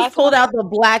 She just That's pulled one. out the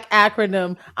black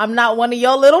acronym. I'm not one of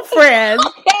your little friends.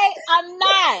 Okay, I'm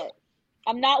not.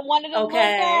 I'm not one of them little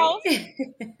Okay. girls. Do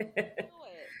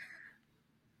it.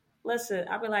 Listen,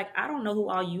 I'll be like, I don't know who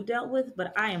all you dealt with,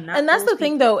 but I am And not that's those the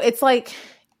thing, though. people. It's like,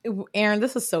 Aaron,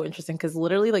 this is so interesting because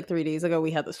literally like 3 days ago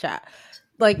we had this chat.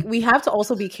 Like we have to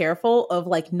also be careful of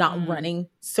like not Mm, running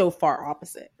so far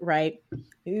opposite, right?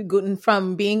 Going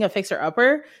from being a fixer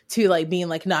upper to like being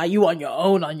like, nah, you on your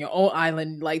own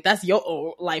island. Like that's your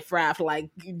own life raft.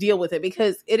 Like deal with it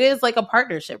because it is like a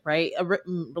partnership, right?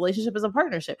 Relationship is a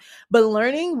partnership. But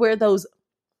learning where those,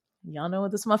 y'all know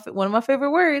this is one of my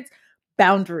favorite words,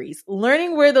 boundaries.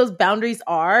 Learning where those boundaries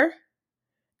are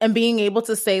and being able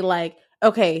to say like,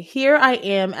 okay, here I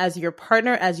am as your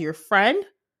partner, as your friend,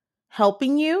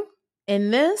 helping you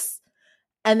in this,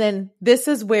 and then this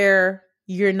is where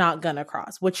you're not gonna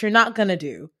cross. What you're not gonna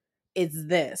do is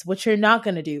this. What you're not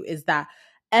gonna do is that.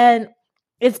 And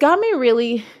it's got me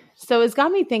really, so it's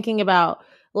got me thinking about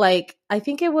like, I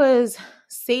think it was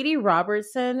Sadie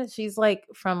Robertson. She's like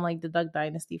from like the Duck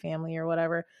Dynasty family or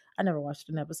whatever. I never watched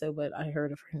an episode, but I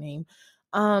heard of her name.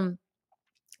 Um,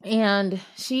 and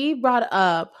she brought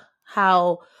up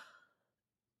how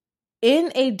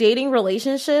in a dating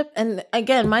relationship, and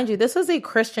again, mind you, this is a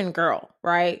Christian girl,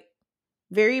 right?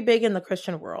 Very big in the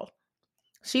Christian world.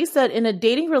 She said in a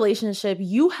dating relationship,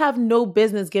 you have no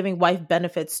business giving wife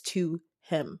benefits to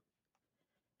him.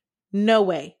 No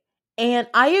way. And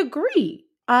I agree.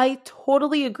 I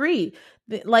totally agree.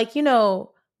 Like, you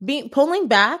know, being pulling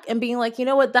back and being like, you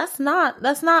know what, that's not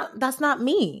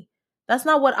me. That's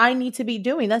not what I need to be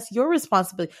doing. That's your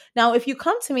responsibility. Now, if you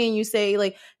come to me and you say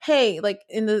like, hey, like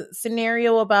in the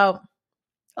scenario about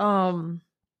um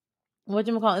what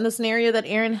do you call it? In the scenario that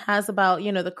Aaron has about,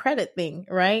 you know, the credit thing,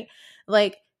 right?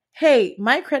 Like, hey,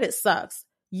 my credit sucks.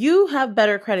 You have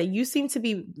better credit. You seem to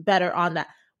be better on that.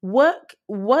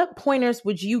 What pointers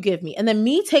would you give me? And then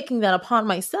me taking that upon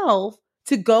myself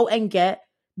to go and get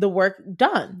the work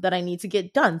done that I need to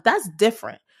get done. That's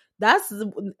different. That's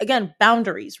again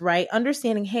boundaries, right?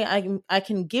 Understanding, hey, I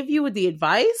can give you the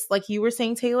advice, like you were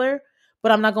saying, Taylor,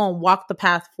 but I'm not going to walk the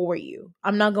path for you.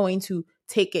 I'm not going to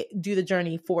take it, do the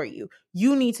journey for you.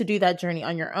 You need to do that journey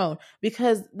on your own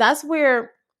because that's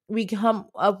where we come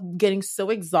up getting so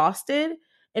exhausted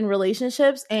in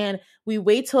relationships and we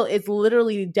wait till it's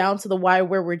literally down to the wire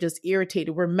where we're just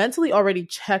irritated. We're mentally already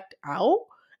checked out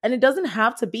and it doesn't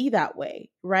have to be that way,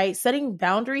 right? Setting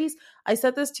boundaries. I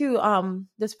said this too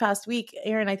this past week,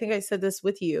 Aaron, I think I said this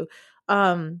with you.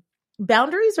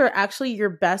 Boundaries are actually your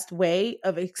best way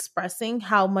of expressing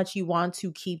how much you want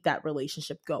to keep that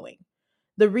relationship going.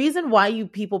 The reason why you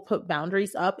people put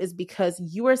boundaries up is because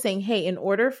you are saying, hey, in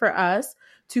order for us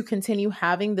to continue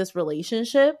having this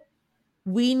relationship,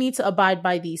 we need to abide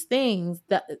by these things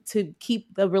that to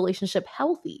keep the relationship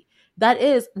healthy. That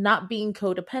is not being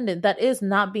codependent. That is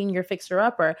not being your fixer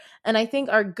upper. And I think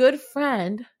our good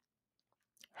friend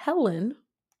Helen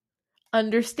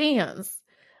understands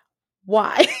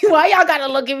why. Why y'all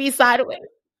gotta look at me sideways?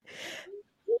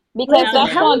 Because Listen,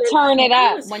 that's gonna turn it Who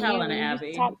up is when Helen, you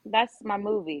Abby? talk. That's my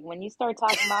movie. When you start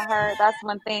talking about her, that's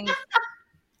when things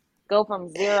go from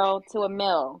 0 to a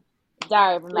mil.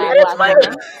 Diary of a Mad that is Black my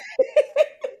Woman.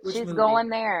 Which She's movie? going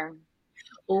there.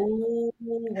 Oh,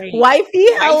 wait. wifey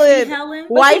Wifey Helen. Helen?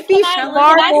 But see, Wifey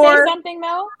can I say Marmore. something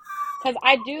though? Because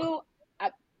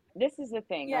this is the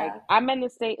thing. Like, Yeah. I'm in the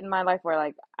state in my life where,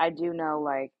 like, I do know,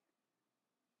 like,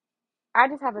 I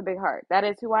just have a big heart. That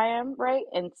is who I am, right?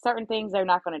 And certain things are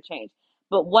not going to change.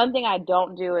 But one thing I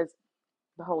don't do is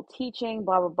the whole teaching,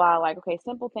 blah, blah, blah. Like, okay,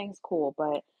 simple things, cool.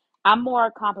 But I'm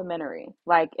more complimentary.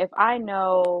 Like, if I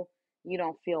know you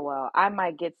don't feel well, I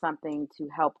might get something to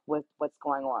help with what's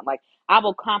going on. Like, I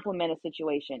will compliment a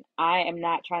situation. I am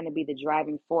not trying to be the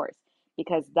driving force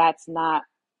because that's not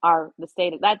the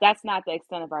state of that's not the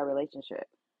extent of our relationship.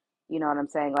 You know what I'm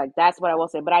saying? Like, that's what I will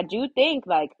say. But I do think,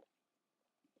 like,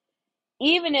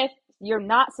 even if you're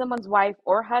not someone's wife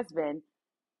or husband,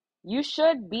 you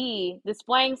should be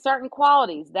displaying certain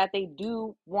qualities that they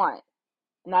do want.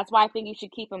 And that's why I think you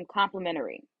should keep them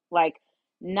complimentary. Like,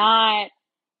 not,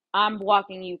 I'm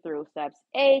walking you through steps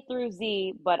A through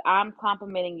Z, but I'm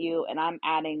complimenting you and I'm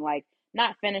adding, like,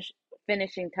 not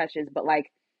finishing touches, but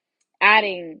like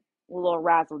adding a little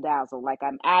razzle dazzle. Like,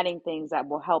 I'm adding things that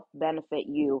will help benefit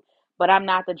you, but I'm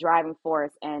not the driving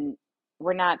force, and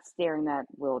we're not steering that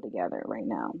wheel together right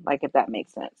now. Like, if that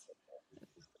makes sense.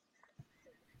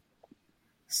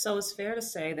 So it's fair to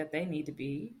say that they need to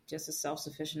be just as self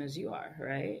sufficient as you are,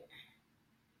 right?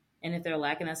 And if they're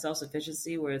lacking that self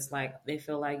sufficiency, where it's like they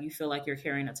feel like you feel like you're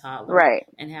carrying a toddler Right.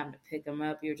 and having to pick them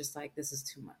up, you're just like, this is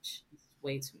too much. This is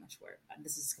way too much work.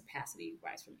 This is capacity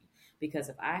rise for me. Because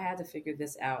if I had to figure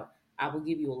this out, I will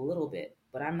give you a little bit,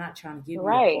 but I'm not trying to give you the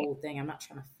Right. whole thing. I'm not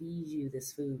trying to feed you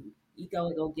this food. You go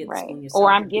get the Right. spoon Or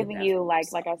yourself I'm and get giving that you, food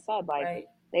like yourself, I said, like, right?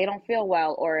 they don't feel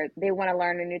well or they want to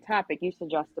learn a new topic. You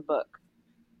suggest a book.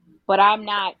 But I'm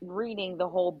not reading the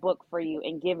whole book for you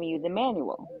and giving you the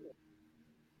manual.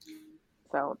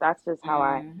 So that's just how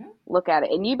I Mm-hmm. look at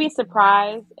it. And you'd be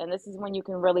surprised, and this is when you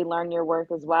can really learn your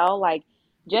worth as well. Like,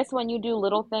 just when you do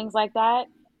little things like that,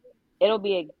 it'll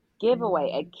be a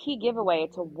giveaway, a key giveaway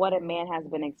to what a man has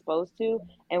been exposed to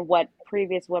and what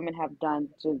previous women have done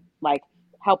to, like,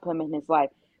 help him in his life.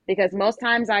 Because most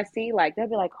times I see, like, they'll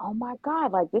be like, oh my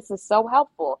God, like, this is so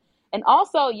helpful. And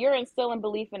also, you're instilling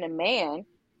belief in a man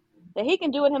that he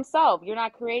can do it himself. You're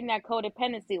not creating that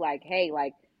codependency, like, hey,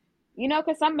 like,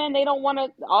 because some men, they don't want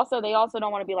to, they also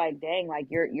don't want to be like, dang, like,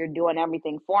 you're doing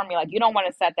everything for me. Like, you don't want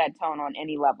to set that tone on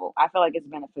any level. I feel like it's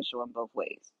beneficial in both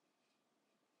ways.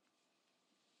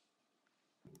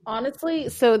 Honestly,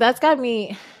 so that's got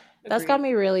me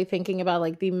Agreed. really thinking about,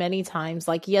 like, the many times,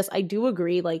 like, yes, I do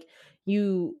agree, like,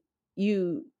 you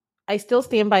I still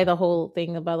stand by the whole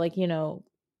thing about, like,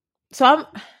 so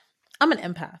I'm an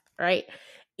empath, right?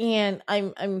 And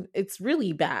I'm it's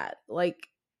really bad. Like,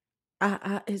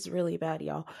 it's really bad,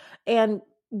 y'all. And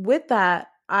with that,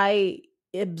 I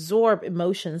absorb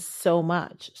emotions so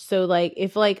much. So, like,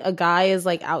 if, like, a guy is,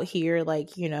 like, out here, like,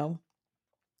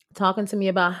 talking to me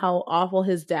about how awful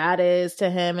his dad is to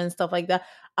him and stuff like that,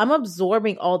 I'm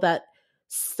absorbing all that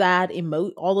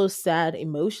all those sad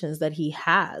emotions that he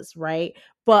has, right?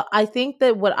 But I think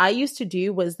that what I used to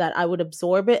do was that I would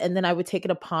absorb it and then I would take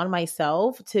it upon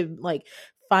myself to, like,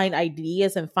 find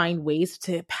ideas and find ways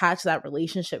to patch that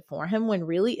relationship for him, when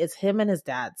really it's him and his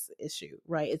dad's issue,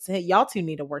 right? It's, hey, y'all two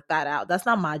need to work that out. That's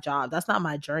not my job. That's not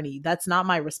my journey. That's not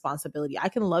my responsibility. I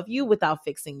can love you without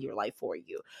fixing your life for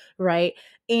you, right?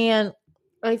 And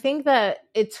I think that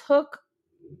it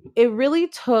really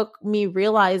took me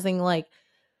realizing, like,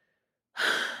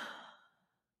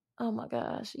 oh my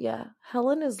gosh, yeah,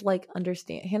 Helen is, like,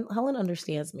 Helen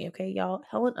understands me, okay, y'all.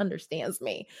 Helen understands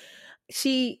me.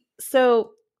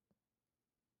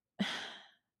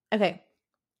 Okay.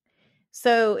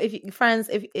 So,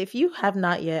 if you have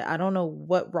not yet, I don't know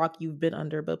what rock you've been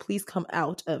under, but please come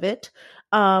out of it.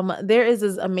 There is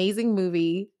this amazing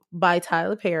movie by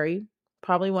Tyler Perry,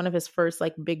 probably one of his first,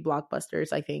 like, big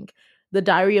blockbusters, I think. The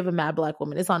Diary of a Mad Black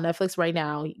Woman. It's on Netflix right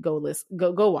now. Go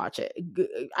watch it.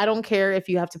 I don't care if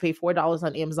you have to pay $4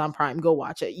 on Amazon Prime. Go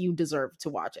watch it. You deserve to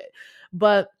watch it.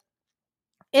 But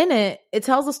in it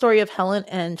tells the story of Helen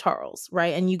and Charles,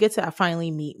 right? And you get to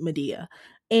finally meet Medea.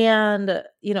 And,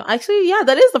 actually, yeah,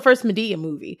 that is the first Medea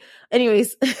movie.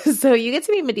 Anyways, so you get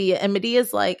to meet Medea, and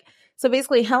Medea's like, so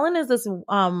basically Helen is this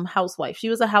housewife. She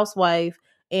was a housewife,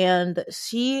 and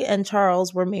she and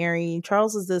Charles were married.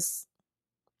 Charles is this,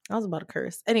 I was about to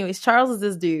curse. Anyways, Charles is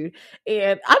this dude,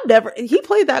 and he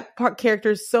played that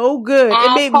character so good.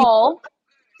 It made me Asshole.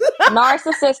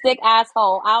 Narcissistic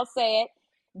asshole. I'll say it.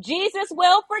 Jesus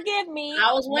will forgive me.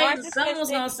 I was waiting. Someone was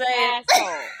gonna say it.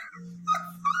 Asshole.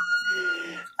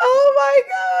 Oh my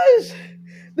gosh.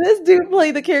 This dude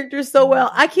played the character so well.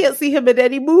 I can't see him in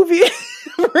any movie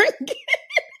ever again.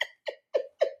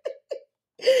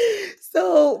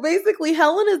 So basically,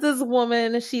 Helen is this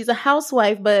woman. She's a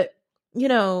housewife, but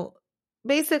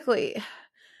basically,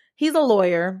 he's a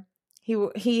lawyer.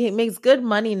 He makes good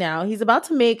money now. He's about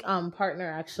to make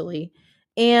partner actually,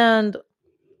 and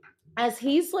as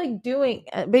he's like doing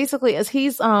basically as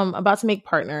he's about to make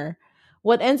partner,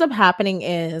 what ends up happening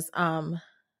is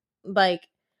like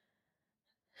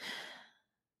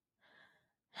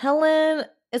Helen,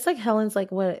 it's like Helen's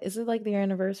like, what is it, like their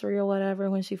anniversary or whatever,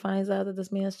 when she finds out that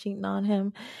this man's cheating on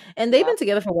him. And they've been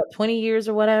together for 20 years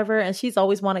or whatever, and she's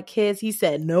always wanted kids. He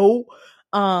said no.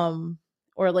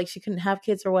 Or like she couldn't have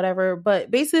kids or whatever.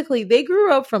 But basically they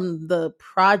grew up from the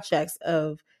projects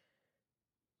of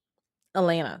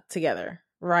Atlanta together,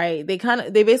 right?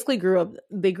 They basically grew up.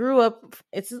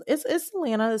 It's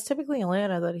Atlanta. It's typically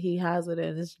Atlanta that he has it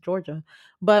in. It's Georgia.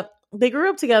 But they grew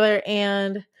up together,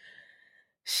 and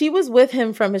she was with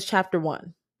him from his chapter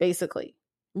 1, basically,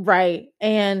 right?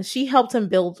 And she helped him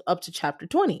build up to chapter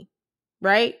 20,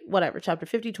 right? Whatever, chapter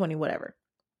 50, 20, whatever.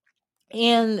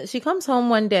 And she comes home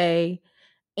one day,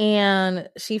 and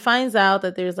she finds out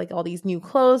that there's like all these new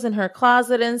clothes in her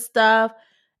closet and stuff.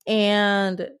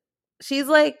 And she's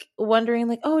like wondering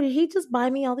like, oh, did he just buy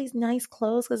me all these nice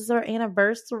clothes because it's our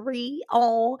anniversary?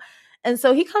 Oh. And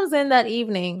so he comes in that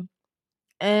evening,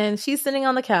 and she's sitting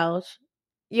on the couch.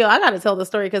 Yo, I gotta tell the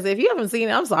story because if you haven't seen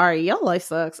it, I'm sorry, your life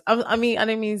sucks. I mean, I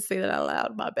didn't mean to say that out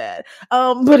loud. My bad.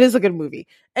 But it's a good movie.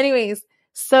 Anyways,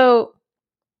 so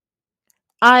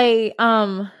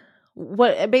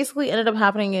what basically ended up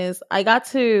happening is I got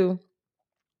to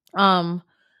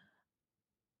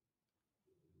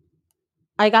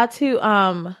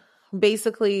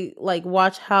basically like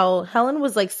watch how Helen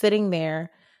was like sitting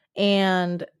there,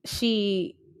 and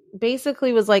she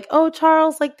basically was like, oh,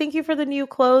 Charles, like, thank you for the new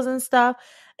clothes and stuff.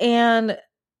 And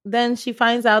then she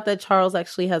finds out that Charles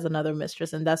actually has another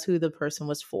mistress, and that's who the person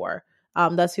was for.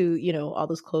 That's who, all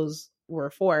those clothes were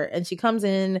for. And she comes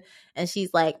in, and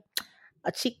she's like,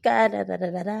 a chica, da, da,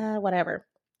 da, da, da, whatever.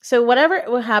 So what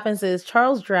happens is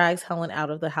Charles drags Helen out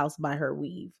of the house by her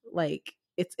weave. Like,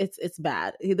 it's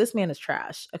bad. This man is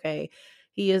trash. Okay.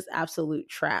 He is absolute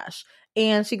trash.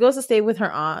 And she goes to stay with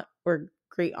her aunt or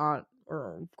great aunt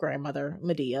or grandmother,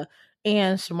 Medea,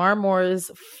 and Shamar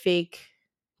Moore's fake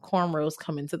cornrows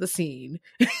come into the scene.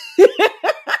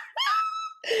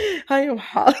 I am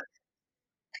hot.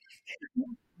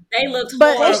 They looked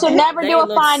But horrible. they should never do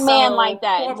a fine man so like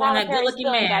that. horrible on that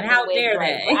good-looking man. How dare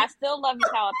they? I still love you,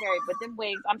 Tyler Perry, but them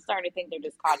wigs, I'm starting to think they're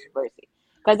just controversy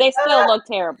because they still look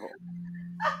terrible.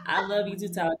 I love you too,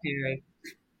 Tyler Perry.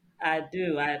 I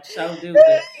do. I so do.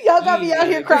 But y'all got me out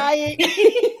here crying.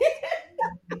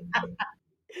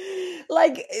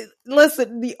 Like,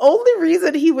 listen, the only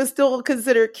reason he was still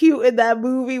considered cute in that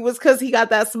movie was because he got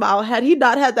that smile. Had he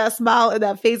not had that smile and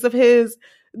that face of his,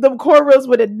 the cornrows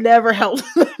would have never helped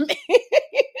him.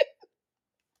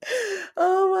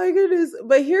 Oh my goodness.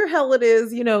 But here Helen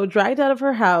is, dragged out of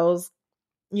her house,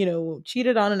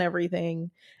 cheated on and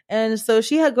everything. And so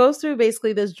she goes through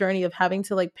basically this journey of having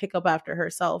to like pick up after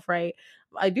herself, right?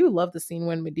 I do love the scene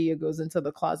when Medea goes into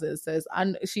the closet and says,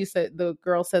 she said, the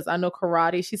girl says, I know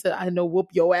karate. She said, I know whoop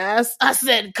your ass. I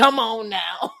said, come on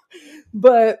now.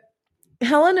 But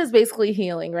Helen is basically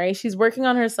healing, right? She's working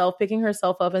on herself, picking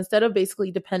herself up instead of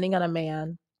basically depending on a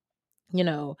man,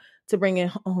 to bring in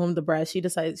home the bread. She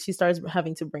starts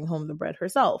having to bring home the bread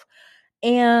herself.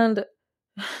 And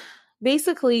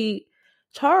basically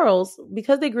Charles,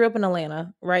 because they grew up in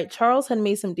Atlanta, right? Charles had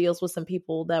made some deals with some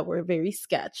people that were very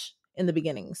sketch in the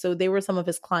beginning. So they were some of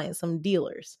his clients, some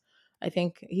dealers. I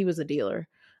think he was a dealer.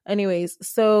 Anyways,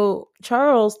 so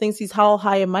Charles thinks he's how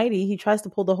high and mighty. He tries to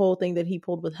pull the whole thing that he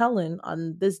pulled with Helen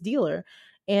on this dealer.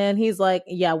 And he's like,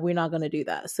 yeah, we're not going to do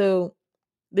that. So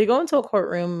they go into a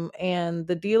courtroom, and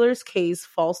the dealer's case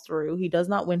falls through. He does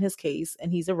not win his case,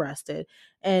 and he's arrested.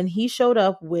 And he showed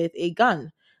up with a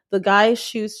gun. The guy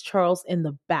shoots Charles in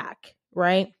the back,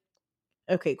 right?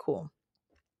 Okay, cool.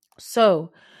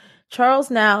 So Charles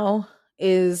now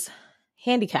is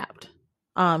handicapped.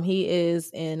 He is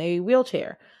in a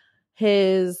wheelchair.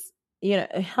 His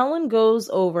Helen goes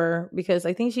over because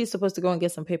I think she's supposed to go and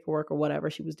get some paperwork or whatever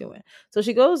she was doing. So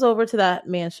she goes over to that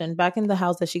mansion back in the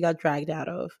house that she got dragged out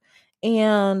of.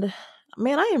 And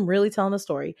man, I am really telling the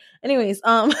story. Anyways,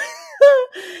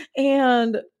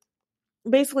 and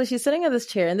basically she's sitting in this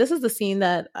chair, and this is the scene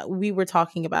that we were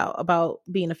talking about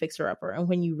being a fixer upper, and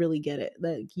when you really get it,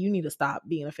 that you need to stop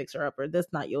being a fixer upper.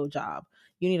 That's not your job.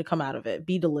 You need to come out of it.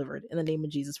 Be delivered in the name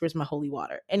of Jesus. Where's my holy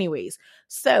water? Anyways,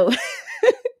 so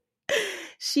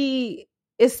she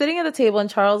is sitting at the table, and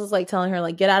Charles is like telling her,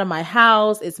 like, get out of my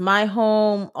house. It's my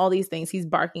home. All these things. He's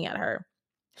barking at her.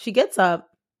 She gets up,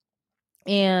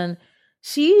 and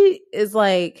she is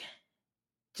like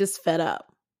just fed up.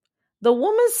 The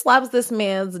woman slaps this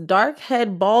man's dark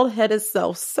head, bald headed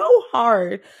self so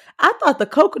hard, I thought the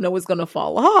coconut was gonna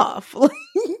fall off.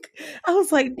 I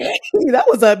was like, dang, that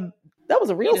was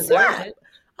a real slap. It.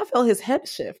 I felt his head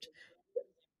shift.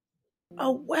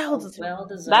 Oh, well deserved.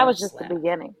 That was just slap. the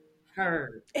beginning.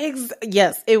 Her.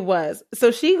 Yes, it was. So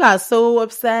she got so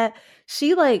upset.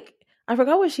 She I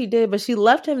forgot what she did, but she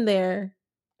left him there,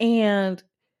 and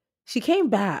she came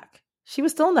back. She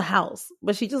was still in the house,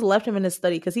 but she just left him in his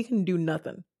study because he couldn't do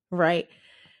nothing, right?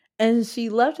 And she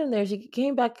left him there. She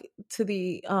came back to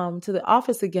the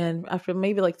office again after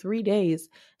maybe like 3 days.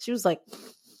 She was like,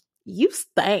 "You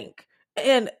stank,"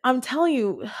 and I'm telling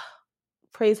you,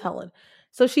 praise Helen.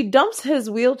 So she dumps his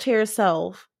wheelchair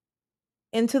self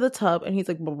into the tub, and he's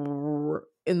like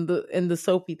in the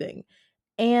soapy thing.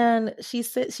 And she's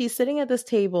sitting at this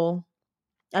table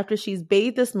after she's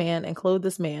bathed this man and clothed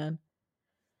this man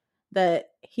that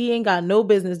he ain't got no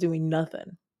business doing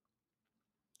nothing.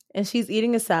 And she's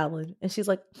eating a salad, and she's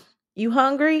like, "You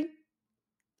hungry?"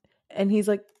 And he's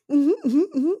like, mm-hmm,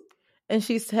 mm-hmm, mm-hmm. And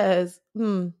she says,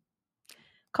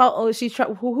 call. Oh, she's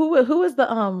trying. Who was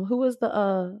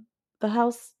the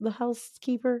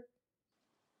housekeeper?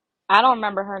 I don't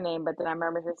remember her name, but then I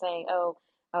remember her saying, "Oh,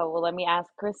 well, let me ask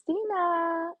Christina."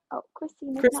 Oh,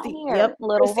 Christina's not here. Yep,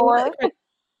 little whore.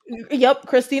 Yep,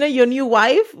 Christina, your new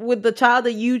wife with the child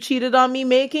that you cheated on me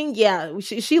making. Yeah,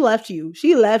 she left you.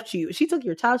 She left you. She took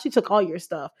your child. She took all your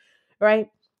stuff, right?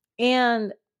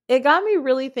 And it got me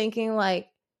really thinking, like,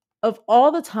 of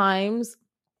all the times,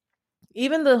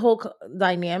 even the whole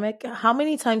dynamic, how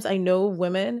many times I know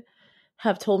women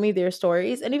have told me their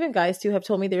stories, and even guys too have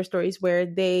told me their stories where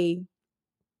they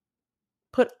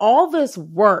put all this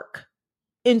work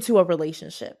into a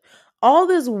relationship, all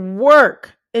this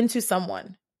work into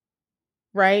someone,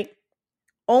 right?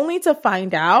 Only to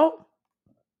find out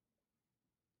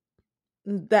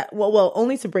that,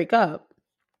 only to break up.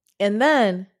 And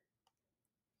then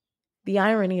the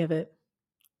irony of it,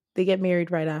 they get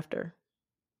married right after.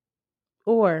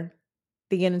 Or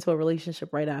they get into a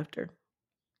relationship right after.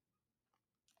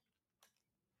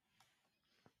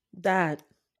 Dad,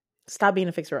 stop being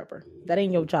a fixer-upper. That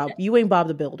ain't your job. You ain't Bob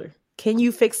the Builder. Can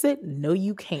you fix it? No,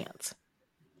 you can't.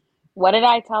 What did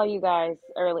I tell you guys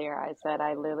earlier? I said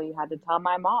I literally had to tell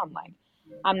my mom, like,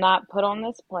 I'm not put on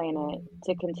this planet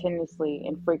to continuously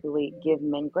and frequently give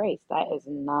men grace. That is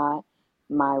not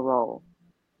my role.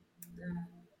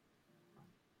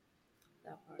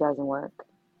 That part. Doesn't work.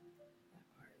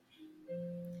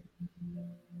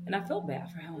 And I felt bad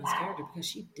for Helen's character because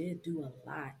she did do a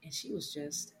lot, and she was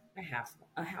just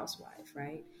a housewife,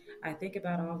 right? I think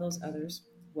about all those others,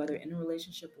 whether in a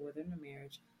relationship or whether in a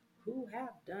marriage, who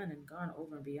have done and gone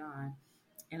over and beyond.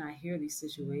 And I hear these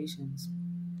situations,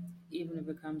 even if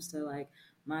it comes to like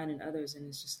mine and others, and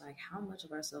it's just like, how much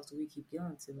of ourselves do we keep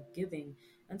giving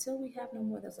until we have no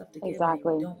more that's left to give?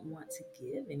 Exactly. And we don't want to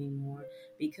give anymore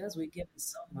because we've given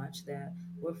so much that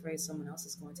we're afraid someone else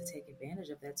is going to take advantage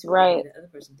of that too, Right. the way the other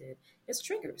person did. It's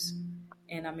triggers.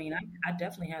 And I mean, I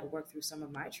definitely had to work through some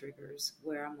of my triggers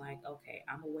where I'm like, okay,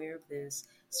 I'm aware of this,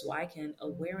 so I can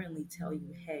awarenessly tell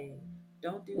you, hey,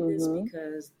 don't do this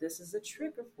because this is a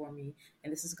trigger for me,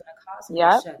 and this is going to cause me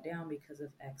to shut down because of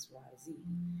X, Y, Z.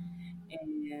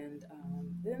 And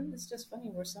then it's just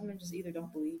funny where some men just either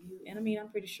don't believe you, and I mean, I'm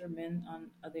pretty sure men on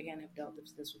the other hand have dealt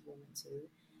with this with women too,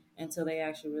 until they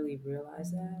actually really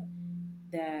realize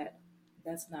that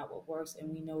that's not what works,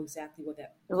 and we know exactly what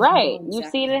that. Right, exactly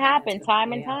you've seen it happen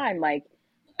time and time. Like,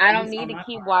 I don't need to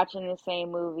keep watching the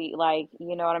same movie. Like,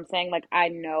 you know what I'm saying? Like, I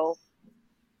know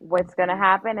what's gonna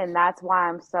happen, and that's why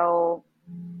I'm so.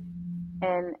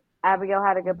 And Abigail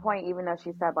had a good point, even though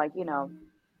she said, like, you know,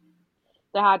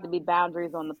 there had to be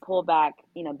boundaries on the pullback,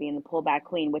 you know, being the pullback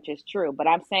queen, which is true. But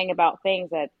I'm saying about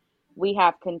things that we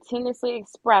have continuously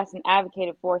expressed and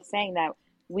advocated for, saying that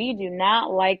we do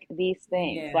not like these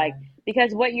things. Like,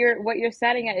 because what you're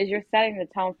setting is you're setting the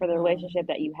tone for the relationship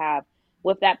that you have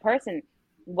with that person.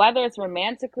 whether it's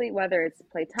romantically, whether it's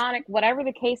platonic, whatever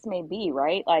the case may be,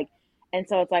 right? Like, and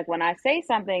so it's like when I say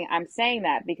something, I'm saying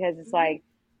that because it's like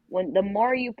when the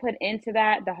more you put into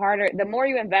that, the harder, the more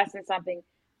you invest in something,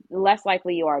 the less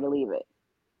likely you are to leave it.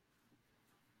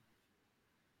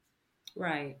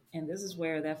 Right. And this is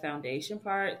where that foundation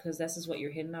part, because this is what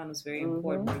you're hitting on, is very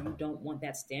important, Mm-hmm. where you don't want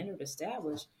that standard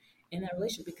established in that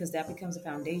relationship because that becomes a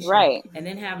foundation. Right. And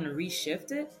then having to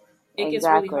reshift it, it gets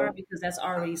really Exactly. hard because that's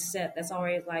already set. That's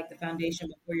already like the foundation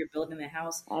before you're building the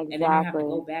house. And then you're having to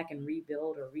go Exactly. back and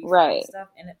rebuild or refine Right. stuff.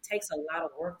 And it takes a lot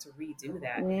of work to redo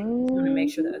that. You want to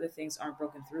make sure Mm-hmm. that other things aren't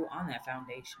broken through on that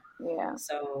foundation. Yeah.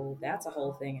 So that's a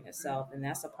whole thing in itself. And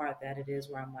that's the part that it is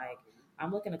where I'm like,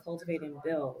 I'm looking to cultivate and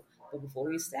build. But before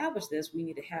we establish this, we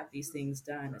need to have these things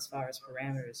done as far as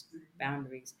parameters,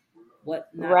 boundaries, what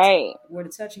not, Right. where to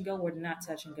touch and go, where to not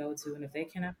touch and go to. And if they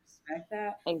cannot respect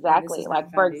that, then this Exactly. is not Like, a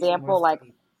for foundation example, worth to like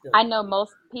be I building. know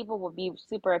most people would be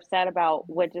super upset about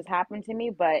what just happened to me,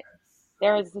 but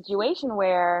there was a situation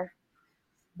where,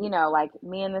 like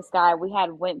me and this guy, we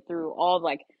had went through all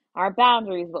like our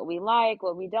boundaries, what we like,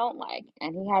 what we don't like.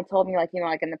 And he had told me like,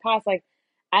 like in the past, like,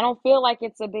 I don't feel like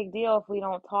it's a big deal if we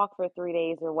don't talk for 3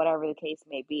 days or whatever the case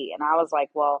may be. And I was like,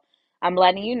 well, I'm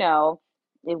letting you know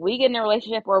if we get in a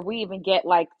relationship or we even get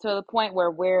like to the point where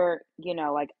we're,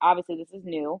 like obviously this is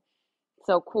new.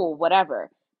 So cool, whatever.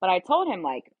 But I told him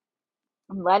like,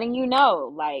 I'm letting you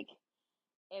know, like,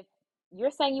 if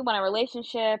you're saying you want a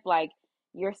relationship, like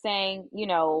you're saying, you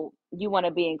want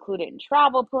to be included in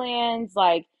travel plans,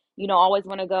 like you don't always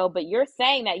want to go, but you're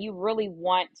saying that you really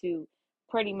want to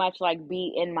pretty much like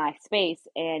be in my space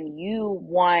and you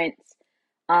want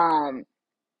um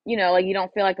like you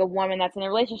don't feel like a woman that's in a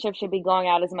relationship should be going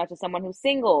out as much as someone who's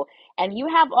single, and you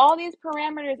have all these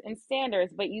parameters and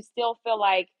standards, but you still feel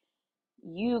like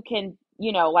you can,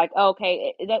 like,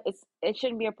 okay, it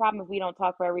shouldn't be a problem if we don't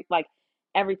talk for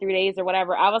every 3 days or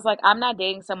whatever. I was like, I'm not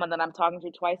dating someone that I'm talking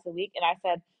to twice a week. And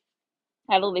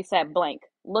I literally said, blank,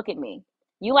 look at me.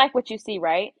 You like what you see,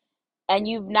 right? And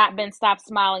you've not been stopped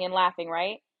smiling and laughing,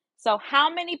 right? So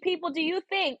how many people do you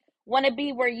think want to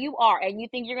be where you are? And you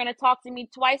think you're going to talk to me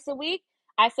twice a week?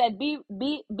 I said, be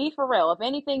for real. If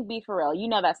anything, be for real. You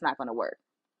know that's not going to work.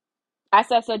 I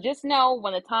said, so just know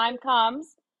when the time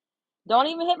comes, don't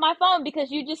even hit my phone because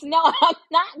you just know I'm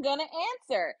not going to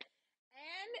answer.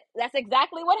 And that's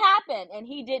exactly what happened. And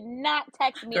he did not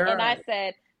text me. And I Girl,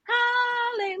 said,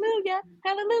 hallelujah,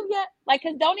 hallelujah. Like,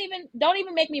 cause don't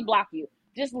even make me block you.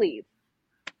 Just leave.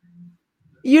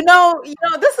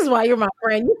 This is why you're my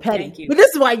friend. You're petty, thank you. but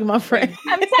this is why you're my friend. Thank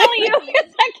I'm you. telling you,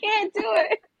 I can't do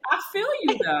it. I feel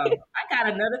you though. I got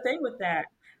another thing with that.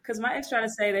 Because my ex tried to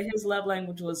say that his love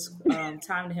language was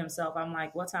time to himself. I'm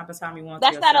like, what type of time you want to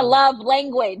That's not a yourself? love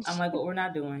language. I'm like, what we're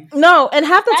not doing. No, and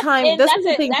half the time, this is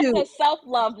the thing That's too. a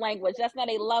self-love language. That's not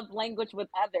a love language with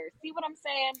others. See what I'm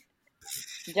saying?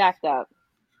 Jacked up.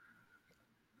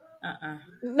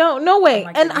 No way.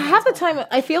 like, And "Then we half the don't talk." time,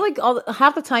 I feel like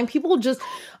half the time people just,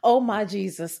 oh my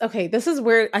Jesus. Okay, this is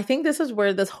where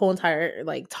this whole entire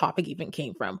like topic even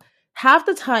came from. Half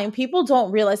the time, people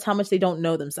don't realize how much they don't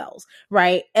know themselves,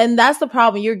 right? And that's the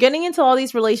problem. You're getting into all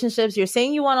these relationships. You're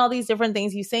saying you want all these different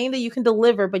things. You're saying that you can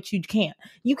deliver, but you can't.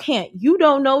 You can't. You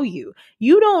don't know you.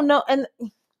 You don't know. And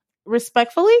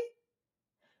respectfully,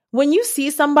 when you see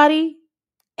somebody,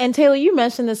 and Taylor, you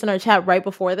mentioned this in our chat right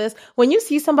before this, when you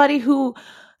see somebody who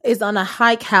is on a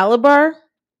high caliber,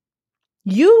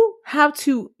 you have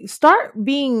to start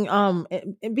being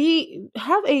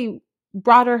have a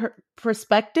broader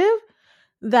perspective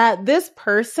that this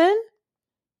person,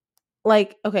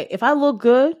 like, okay, if I look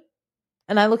good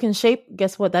and I look in shape,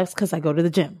 guess what? That's because I go to the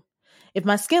gym. If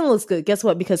my skin looks good, guess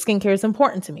what? Because skincare is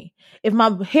important to me. If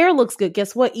my hair looks good,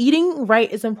 guess what? Eating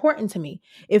right is important to me.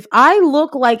 If I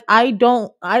look like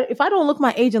if I don't look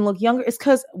my age and look younger, it's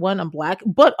because one, I'm black,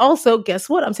 but also guess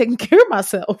what? I'm taking care of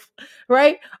myself,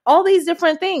 right? All these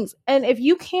different things. And if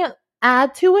you can't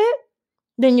add to it,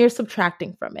 then you're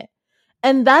subtracting from it.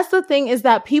 And that's the thing, is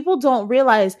that people don't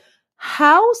realize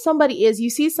how somebody is. You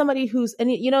see somebody who's,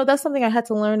 and that's something I had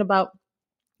to learn about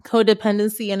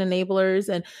codependency and enablers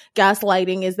and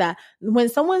gaslighting, is that when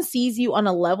someone sees you on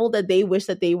a level that they wish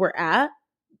that they were at,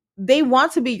 they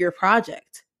want to be your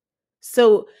project.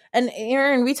 So, and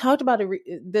Aaron, we talked about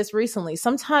this recently.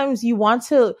 Sometimes you want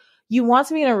to be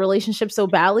in a relationship so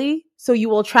badly, so you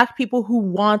will attract people who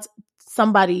want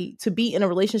somebody to be in a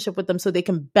relationship with them so they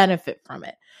can benefit from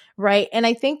it, right? And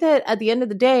I think that at the end of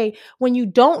the day, when you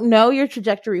don't know your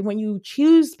trajectory, when you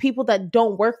choose people that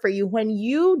don't work for you, when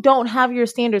you don't have your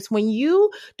standards, when you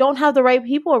don't have the right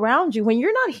people around you, when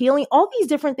you're not healing, all these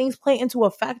different things play into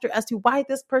a factor as to why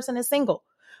this person is single,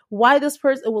 why this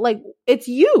person, like, it's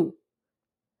you.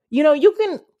 You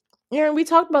can, Aaron, we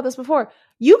talked about this before.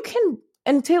 You can,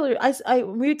 and Taylor,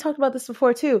 we talked about this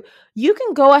before too. You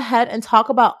can go ahead and talk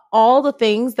about all the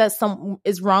things that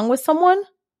is wrong with someone,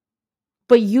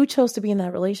 but you chose to be in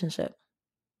that relationship.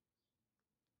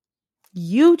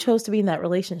 You chose to be in that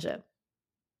relationship.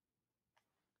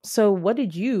 So what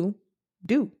did you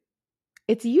do?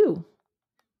 It's you.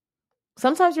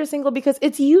 Sometimes you're single because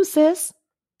it's you, sis.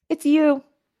 It's you.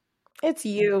 It's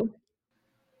you.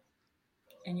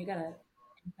 And you gotta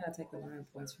take the learning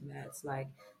points from that. It's like,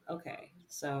 okay,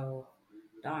 so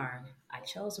darn, I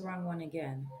chose the wrong one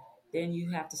again. Then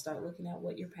you have to start looking at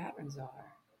what your patterns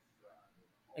are.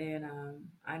 And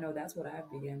I know that's what I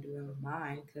began doing with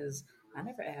mine, because I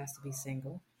never asked to be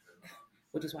single,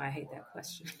 which is why I hate that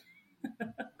question.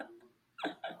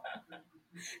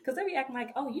 Because they be acting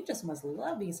like, oh, you just must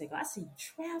love being single. I see you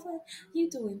traveling, you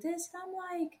doing this. And I'm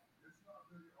like,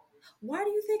 why do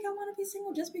you think I want to be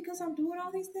single? Just because I'm doing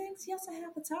all these things? Yes, I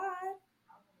have the time.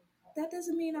 That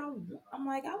doesn't mean I'm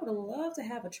like, I would have loved to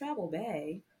have a travel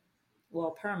bae.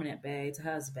 Well, permanent bae to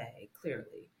husband,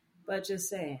 clearly. But just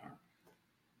saying.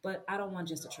 But I don't want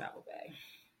just a travel bae.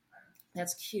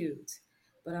 That's cute.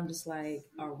 But I'm just like,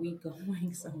 are we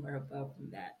going somewhere above from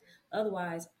that?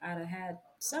 Otherwise, I'd have had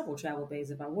several travel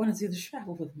bays if I wanted to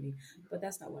travel with me. But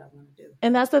that's not what I want to do.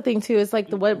 And that's the thing too, is like,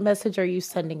 what message are you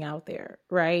sending out there,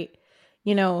 right?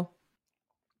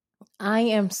 I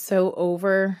am so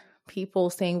over people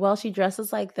saying, well, she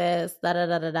dresses like this, da da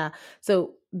da da da.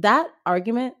 So that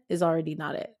argument is already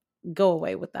not it. Go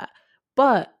away with that.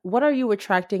 But what are you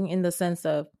attracting in the sense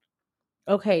of,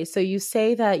 okay, so you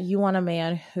say that you want a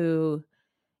man who,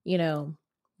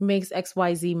 makes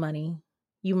XYZ money.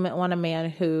 You want a man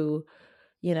who,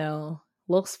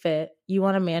 looks fit. You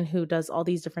want a man who does all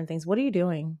these different things. What are you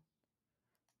doing?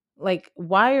 Like,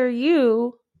 why are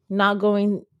you not go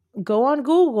on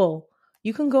Google?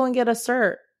 You can go and get a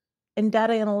cert in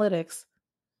data analytics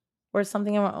or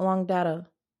something along data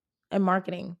and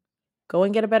marketing. Go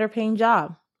and get a better paying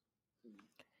job.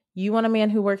 You want a man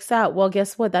who works out. Well,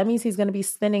 guess what? That means he's going to be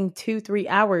spending 2-3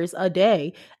 hours a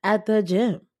day at the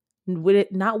gym,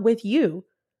 not with you.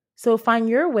 So find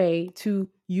your way to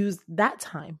use that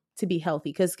time to be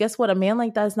healthy. Because guess what? A man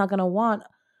like that is not going to want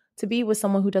to be with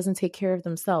someone who doesn't take care of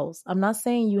themselves. I'm not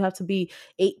saying you have to be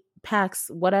 8 packs,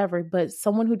 whatever, but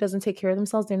someone who doesn't take care of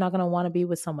themselves, they're not going to want to be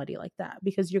with somebody like that,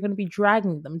 because you're going to be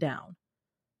dragging them down.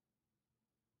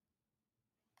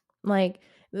 Like,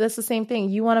 that's the same thing.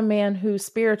 You want a man who's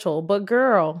spiritual, but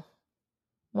girl,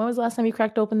 when was the last time you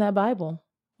cracked open that Bible?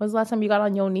 When was the last time you got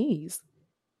on your knees?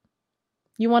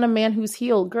 You want a man who's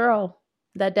healed, girl,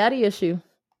 that daddy issue.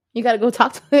 You got to go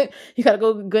talk to it. You got to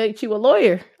go get you a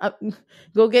lawyer.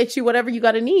 Go get you whatever you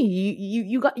got to need.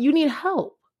 You need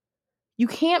help. You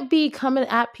can't be coming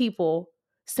at people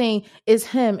saying, it's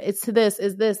him, it's this,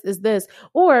 is this.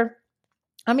 Or,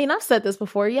 I mean, I've said this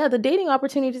before. Yeah, the dating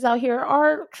opportunities out here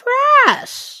are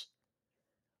trash.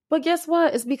 But guess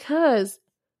what? It's because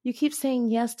you keep saying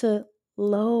yes to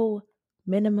low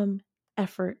minimum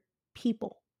effort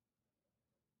people.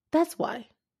 That's why.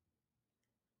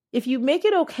 If you make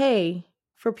it okay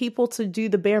for people to do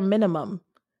the bare minimum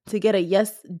to get a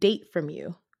yes date from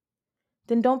you,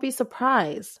 then don't be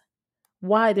surprised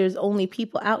why there's only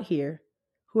people out here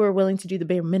who are willing to do the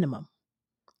bare minimum.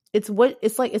 It's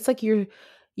like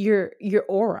your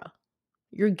aura.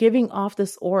 You're giving off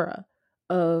this aura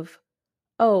of,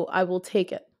 oh, I will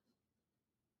take it.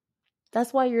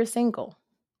 That's why you're single.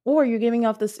 Or you're giving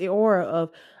off this aura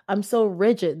of, I'm so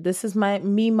rigid. This is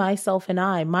me, myself, and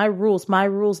I. My rules.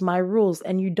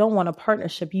 And you don't want a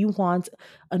partnership. You want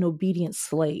an obedient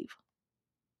slave.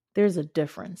 There's a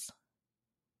difference.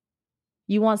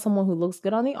 You want someone who looks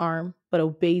good on the arm, but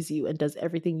obeys you and does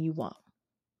everything you want.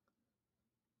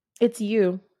 It's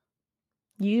you.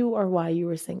 You are why you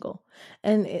were single.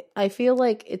 And I feel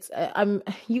like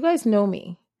you guys know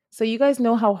me. So you guys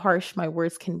know how harsh my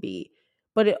words can be.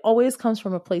 But it always comes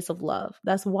from a place of love.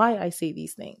 That's why I say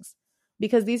these things.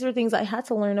 Because these are things I had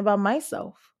to learn about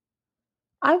myself.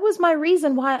 I was my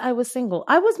reason why I was single.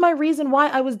 I was my reason why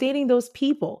I was dating those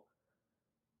people.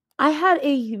 I had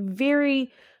a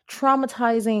very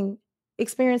traumatizing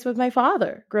experience with my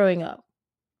father growing up.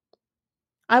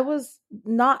 I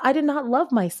did not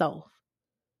love myself.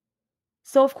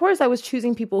 So of course I was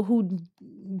choosing people who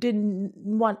didn't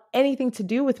want anything to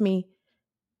do with me.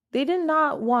 They did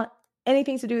not want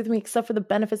anything to do with me except for the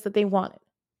benefits that they wanted.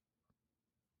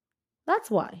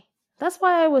 That's why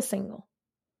I was single.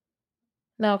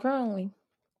 Now currently,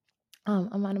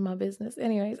 I'm out of my business.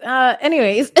 Anyways,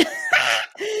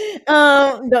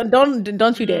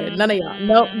 Don't you dare. None of y'all.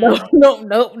 No, no,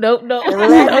 no. Let No, the we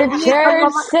ain't talking church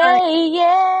about my current. say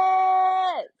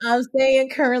yes. I'm saying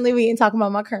currently we ain't talking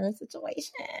about my current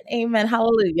situation. Amen.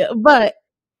 Hallelujah. But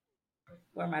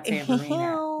Where my tambourine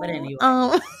at? But anyway.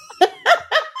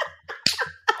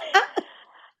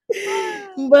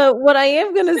 But what I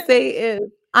am going to say is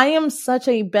I am such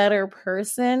a better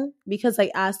person because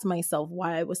I asked myself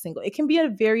why I was single. It can be a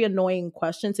very annoying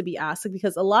question to be asked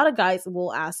because a lot of guys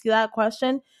will ask you that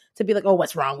question to be like, oh,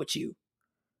 what's wrong with you?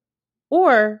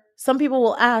 Or some people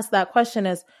will ask that question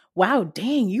as, wow,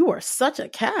 dang, you are such a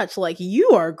catch. Like, you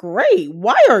are great.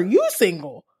 Why are you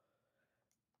single?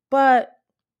 But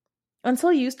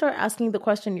until you start asking the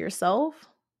question yourself,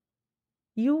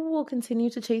 you will continue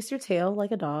to chase your tail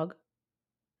like a dog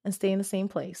and stay in the same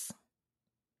place.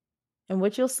 And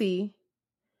what you'll see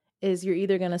is you're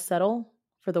either going to settle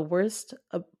for the worst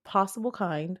possible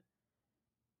kind,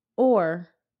 or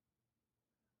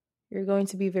you're going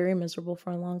to be very miserable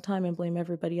for a long time and blame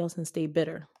everybody else and stay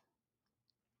bitter.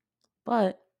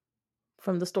 But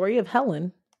from the story of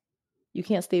Helen, you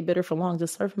can't stay bitter for long.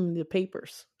 Just serve him the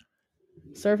papers.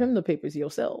 Serve him the papers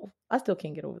yourself. I still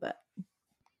can't get over that.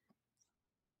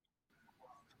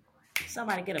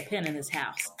 Somebody get a pen in this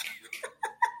house.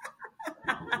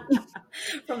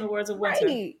 From the words of Winter,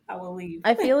 right. I will leave.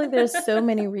 I feel like there's so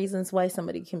many reasons why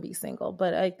somebody can be single,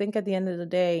 but I think at the end of the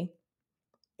day,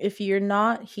 if you're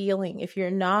not healing, if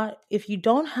you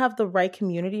don't have the right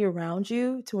community around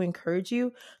you to encourage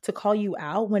you, to call you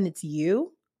out when it's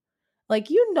you, like,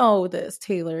 you know this,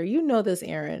 Taylor, you know this,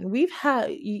 Aaron.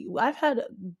 I've had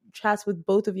chats with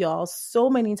both of y'all so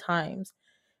many times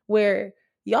where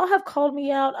y'all have called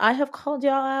me out, I have called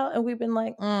y'all out, and we've been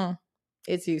like,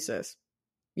 it's you, sis.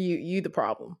 You the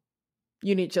problem.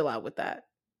 You need to chill out with that.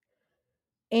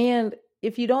 And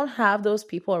if you don't have those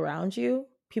people around you,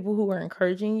 people who are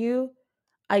encouraging you,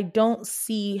 I don't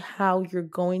see how you're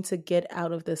going to get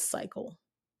out of this cycle.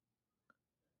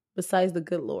 Besides the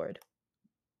good Lord.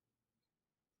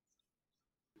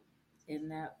 Isn't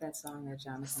that song that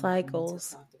Jonathan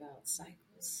Cycles talked about?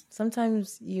 Cycles.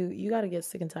 Sometimes you got to get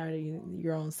sick and tired of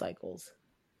your own cycles.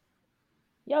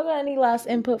 Y'all got any last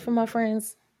input for my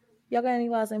friends? Y'all got any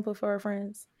last input for our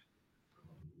friends?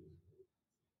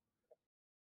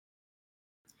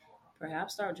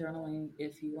 Perhaps start journaling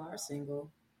if you are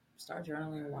single. Start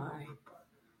journaling why.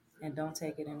 And don't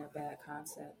take it in a bad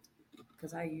concept.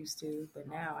 Because I used to, but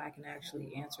now I can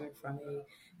actually answer it from a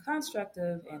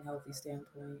constructive and healthy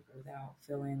standpoint without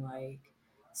feeling like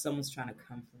someone's trying to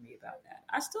come for me about that.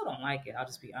 I still don't like it. I'll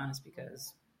just be honest,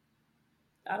 because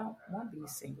I don't want to be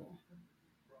single.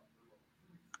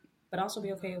 But also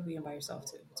be okay with being by yourself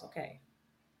too. It's okay.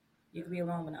 You can be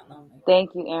alone but not lonely.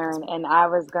 Thank you, Aaron. And I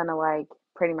was gonna like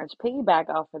pretty much piggyback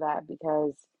off of that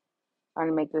because I'm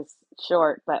gonna make this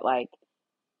short, but like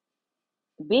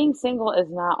being single is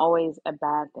not always a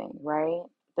bad thing, right?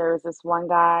 There was this one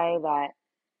guy that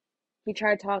he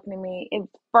tried talking to me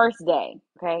first day.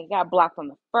 Okay, he got blocked on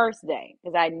the first day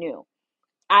because I knew.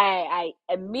 I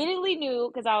immediately knew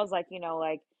because I was like,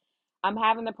 like I'm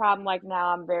having the problem. Like now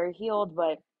I'm very healed,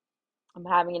 but I'm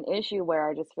having an issue where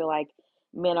I just feel like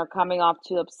men are coming off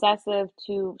too obsessive,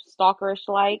 too stalkerish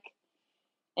like.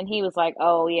 And he was like,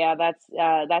 "Oh yeah,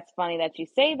 that's funny that you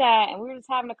say that." And we were just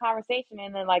having a conversation,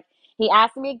 and then like he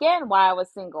asked me again why I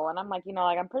was single, and I'm like,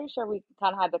 like I'm pretty sure we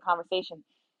kind of had the conversation.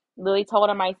 Lily told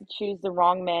him I used to choose the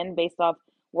wrong men based off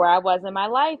where I was in my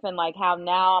life, and like how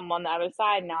now I'm on the other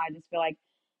side. Now I just feel like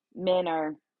men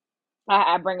are.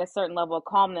 I bring a certain level of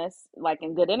calmness, like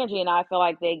and good energy, and I feel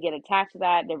like they get attached to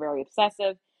that. They're very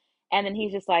obsessive, and then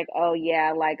he's just like, "Oh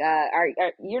yeah, like are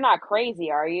you're not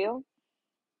crazy, are you?"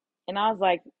 And I was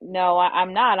like, no,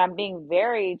 I'm not. I'm being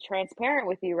very transparent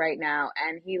with you right now.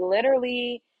 And he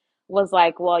literally was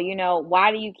like, well,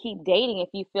 why do you keep dating if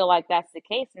you feel like that's the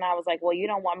case? And I was like, well, you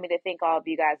don't want me to think all of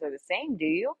you guys are the same, do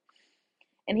you?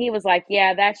 And he was like,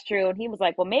 yeah, that's true. And he was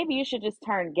like, well, maybe you should just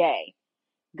turn gay.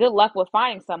 Good luck with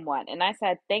finding someone. And I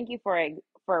said, thank you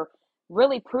for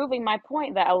really proving my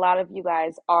point that a lot of you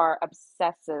guys are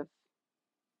obsessive.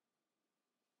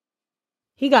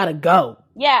 He gotta go.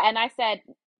 Yeah, and I said,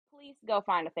 please go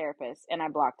find a therapist. And I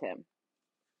blocked him.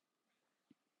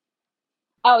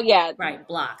 Oh yeah, right.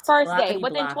 Blocked. First day,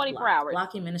 within 24 hours.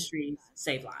 Blocking ministries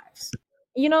save lives.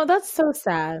 That's so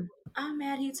sad. I'm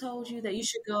mad he told you that you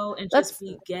should go and just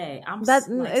be gay.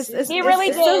 He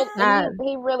really did. So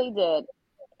he really did,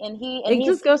 and it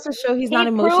just goes to show he's not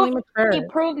emotionally mature. He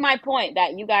proved my point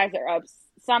that you guys are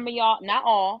some of y'all, not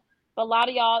all, but a lot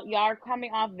of y'all are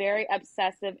coming off very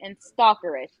obsessive and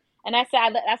stalkerish. And I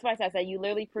said, that's why I said, you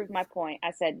literally proved my point. I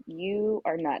said, you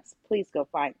are nuts. Please go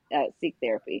seek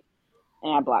therapy.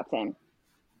 and I blocked him.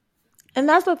 And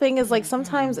that's the thing is like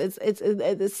sometimes it's You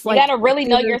like got to really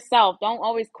know Taylor, yourself. Don't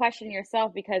always question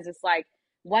yourself, because it's like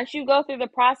once you go through the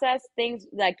process, things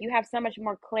like you have so much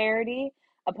more clarity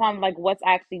upon like what's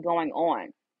actually going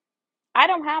on. I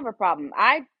don't have a problem.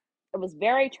 I was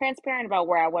very transparent about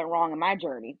where I went wrong in my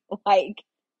journey. Like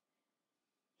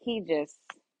he just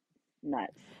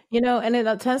nuts. and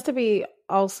it tends to be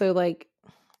also like,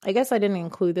 I guess I didn't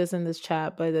include this in this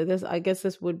chat, but I guess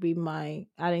this would be my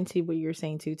adding to what you're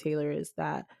saying too, Taylor, is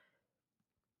that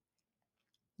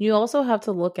you also have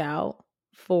to look out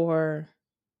for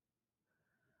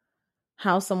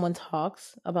how someone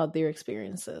talks about their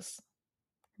experiences,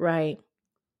 right?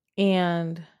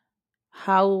 And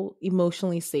how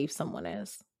emotionally safe someone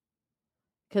is.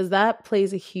 Because that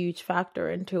plays a huge factor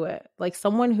into it. Like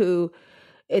someone who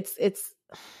it's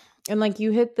and like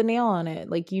you hit the nail on it.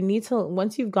 Like you need to,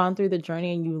 once you've gone through the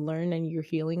journey and you learn and you're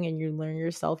healing and you learn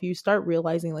yourself, you start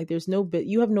realizing like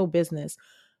you have no business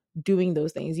doing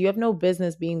those things. You have no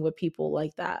business being with people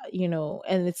like that,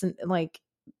 and it's like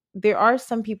there are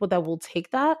some people that will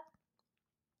take that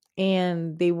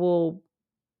and they will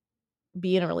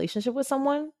be in a relationship with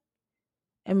someone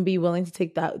and be willing to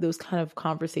take those kind of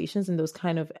conversations and those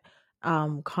kind of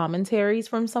commentaries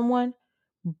from someone,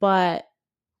 but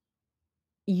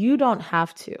you don't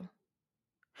have to.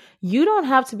 You don't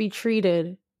have to be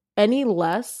treated any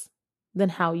less than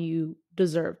how you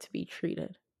deserve to be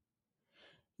treated.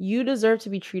 You deserve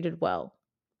to be treated well,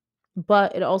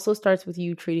 but it also starts with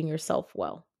you treating yourself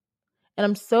well. And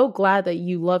I'm so glad that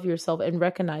you love yourself and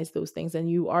recognize those things, and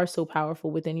you are so powerful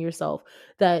within yourself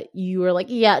that you are like,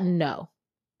 yeah, no.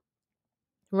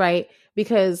 Right?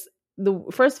 Because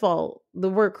first of all, the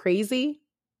word crazy,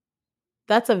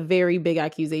 that's a very big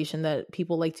accusation that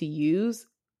people like to use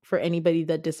for anybody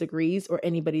that disagrees or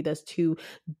anybody that's too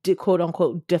quote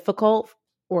unquote difficult,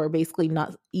 or basically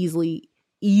not easy,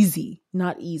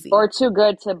 not easy. Or too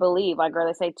good to believe. Like, or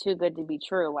they say too good to be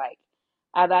true. Like,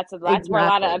 that's where a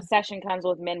lot of obsession comes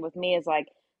with men. With me is like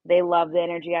they love the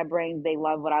energy I bring. They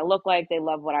love what I look like. They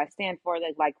love what I stand for.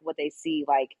 They like what they see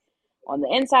like on the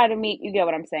inside of me. You get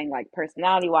what I'm saying? Like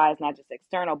personality wise, not just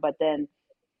external. But then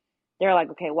they're like,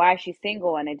 okay, why is she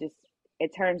single? And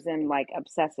it turns them like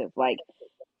obsessive. Like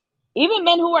even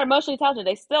men who are emotionally intelligent,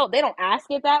 they don't ask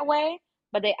it that way,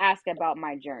 but they ask about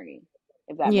my journey,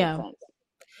 if that makes sense.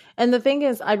 And the thing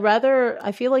is,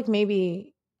 I feel like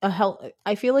maybe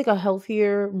I feel like a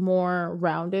healthier, more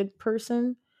rounded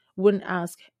person wouldn't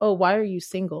ask, oh, why are you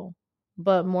single?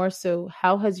 But more so,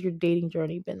 how has your dating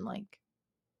journey been like?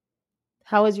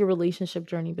 How has your relationship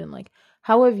journey been like?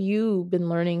 How have you been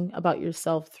learning about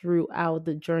yourself throughout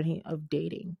the journey of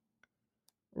dating?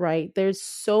 Right?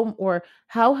 Or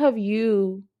how have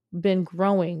you been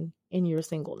growing in your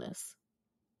singleness?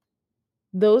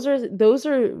 Those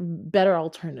are better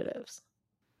alternatives.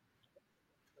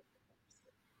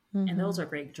 And those are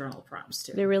great journal prompts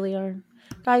too. They really are.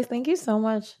 Guys, thank you so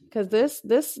much, because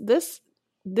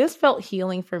this felt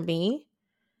healing for me,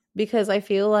 because I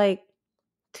feel like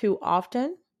too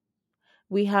often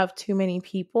we have too many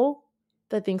people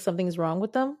that think something's wrong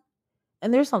with them,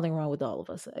 and there's something wrong with all of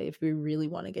us if we really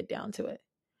want to get down to it.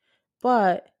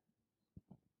 But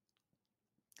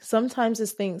sometimes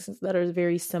it's things that are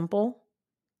very simple,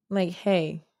 like,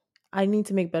 hey, I need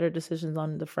to make better decisions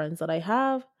on the friends that I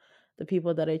have, the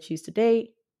people that I choose to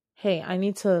date. Hey, I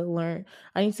need to learn.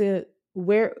 I need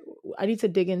to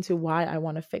dig into why I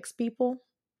want to fix people.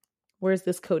 Where's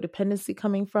this codependency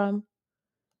coming from?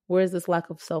 Where is this lack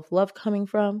of self-love coming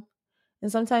from?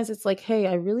 And sometimes it's like, hey,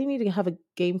 I really need to have a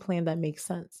game plan that makes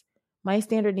sense. My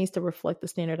standard needs to reflect the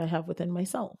standard I have within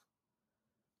myself.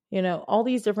 All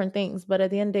these different things. But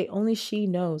at the end of the day, only she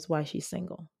knows why she's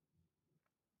single.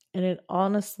 And it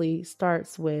honestly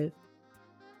starts with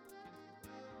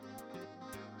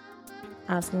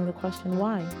asking the question,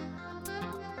 why?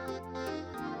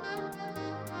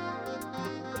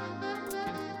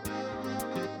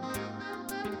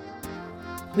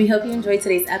 We hope you enjoyed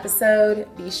today's episode.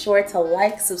 Be sure to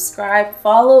like, subscribe,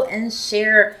 follow, and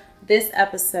share this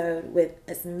episode with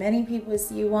as many people as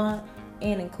you want,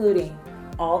 and including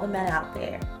all the men out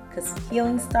there, because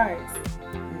healing starts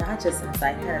not just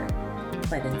inside her,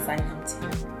 but inside him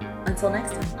too. Until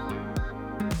next time.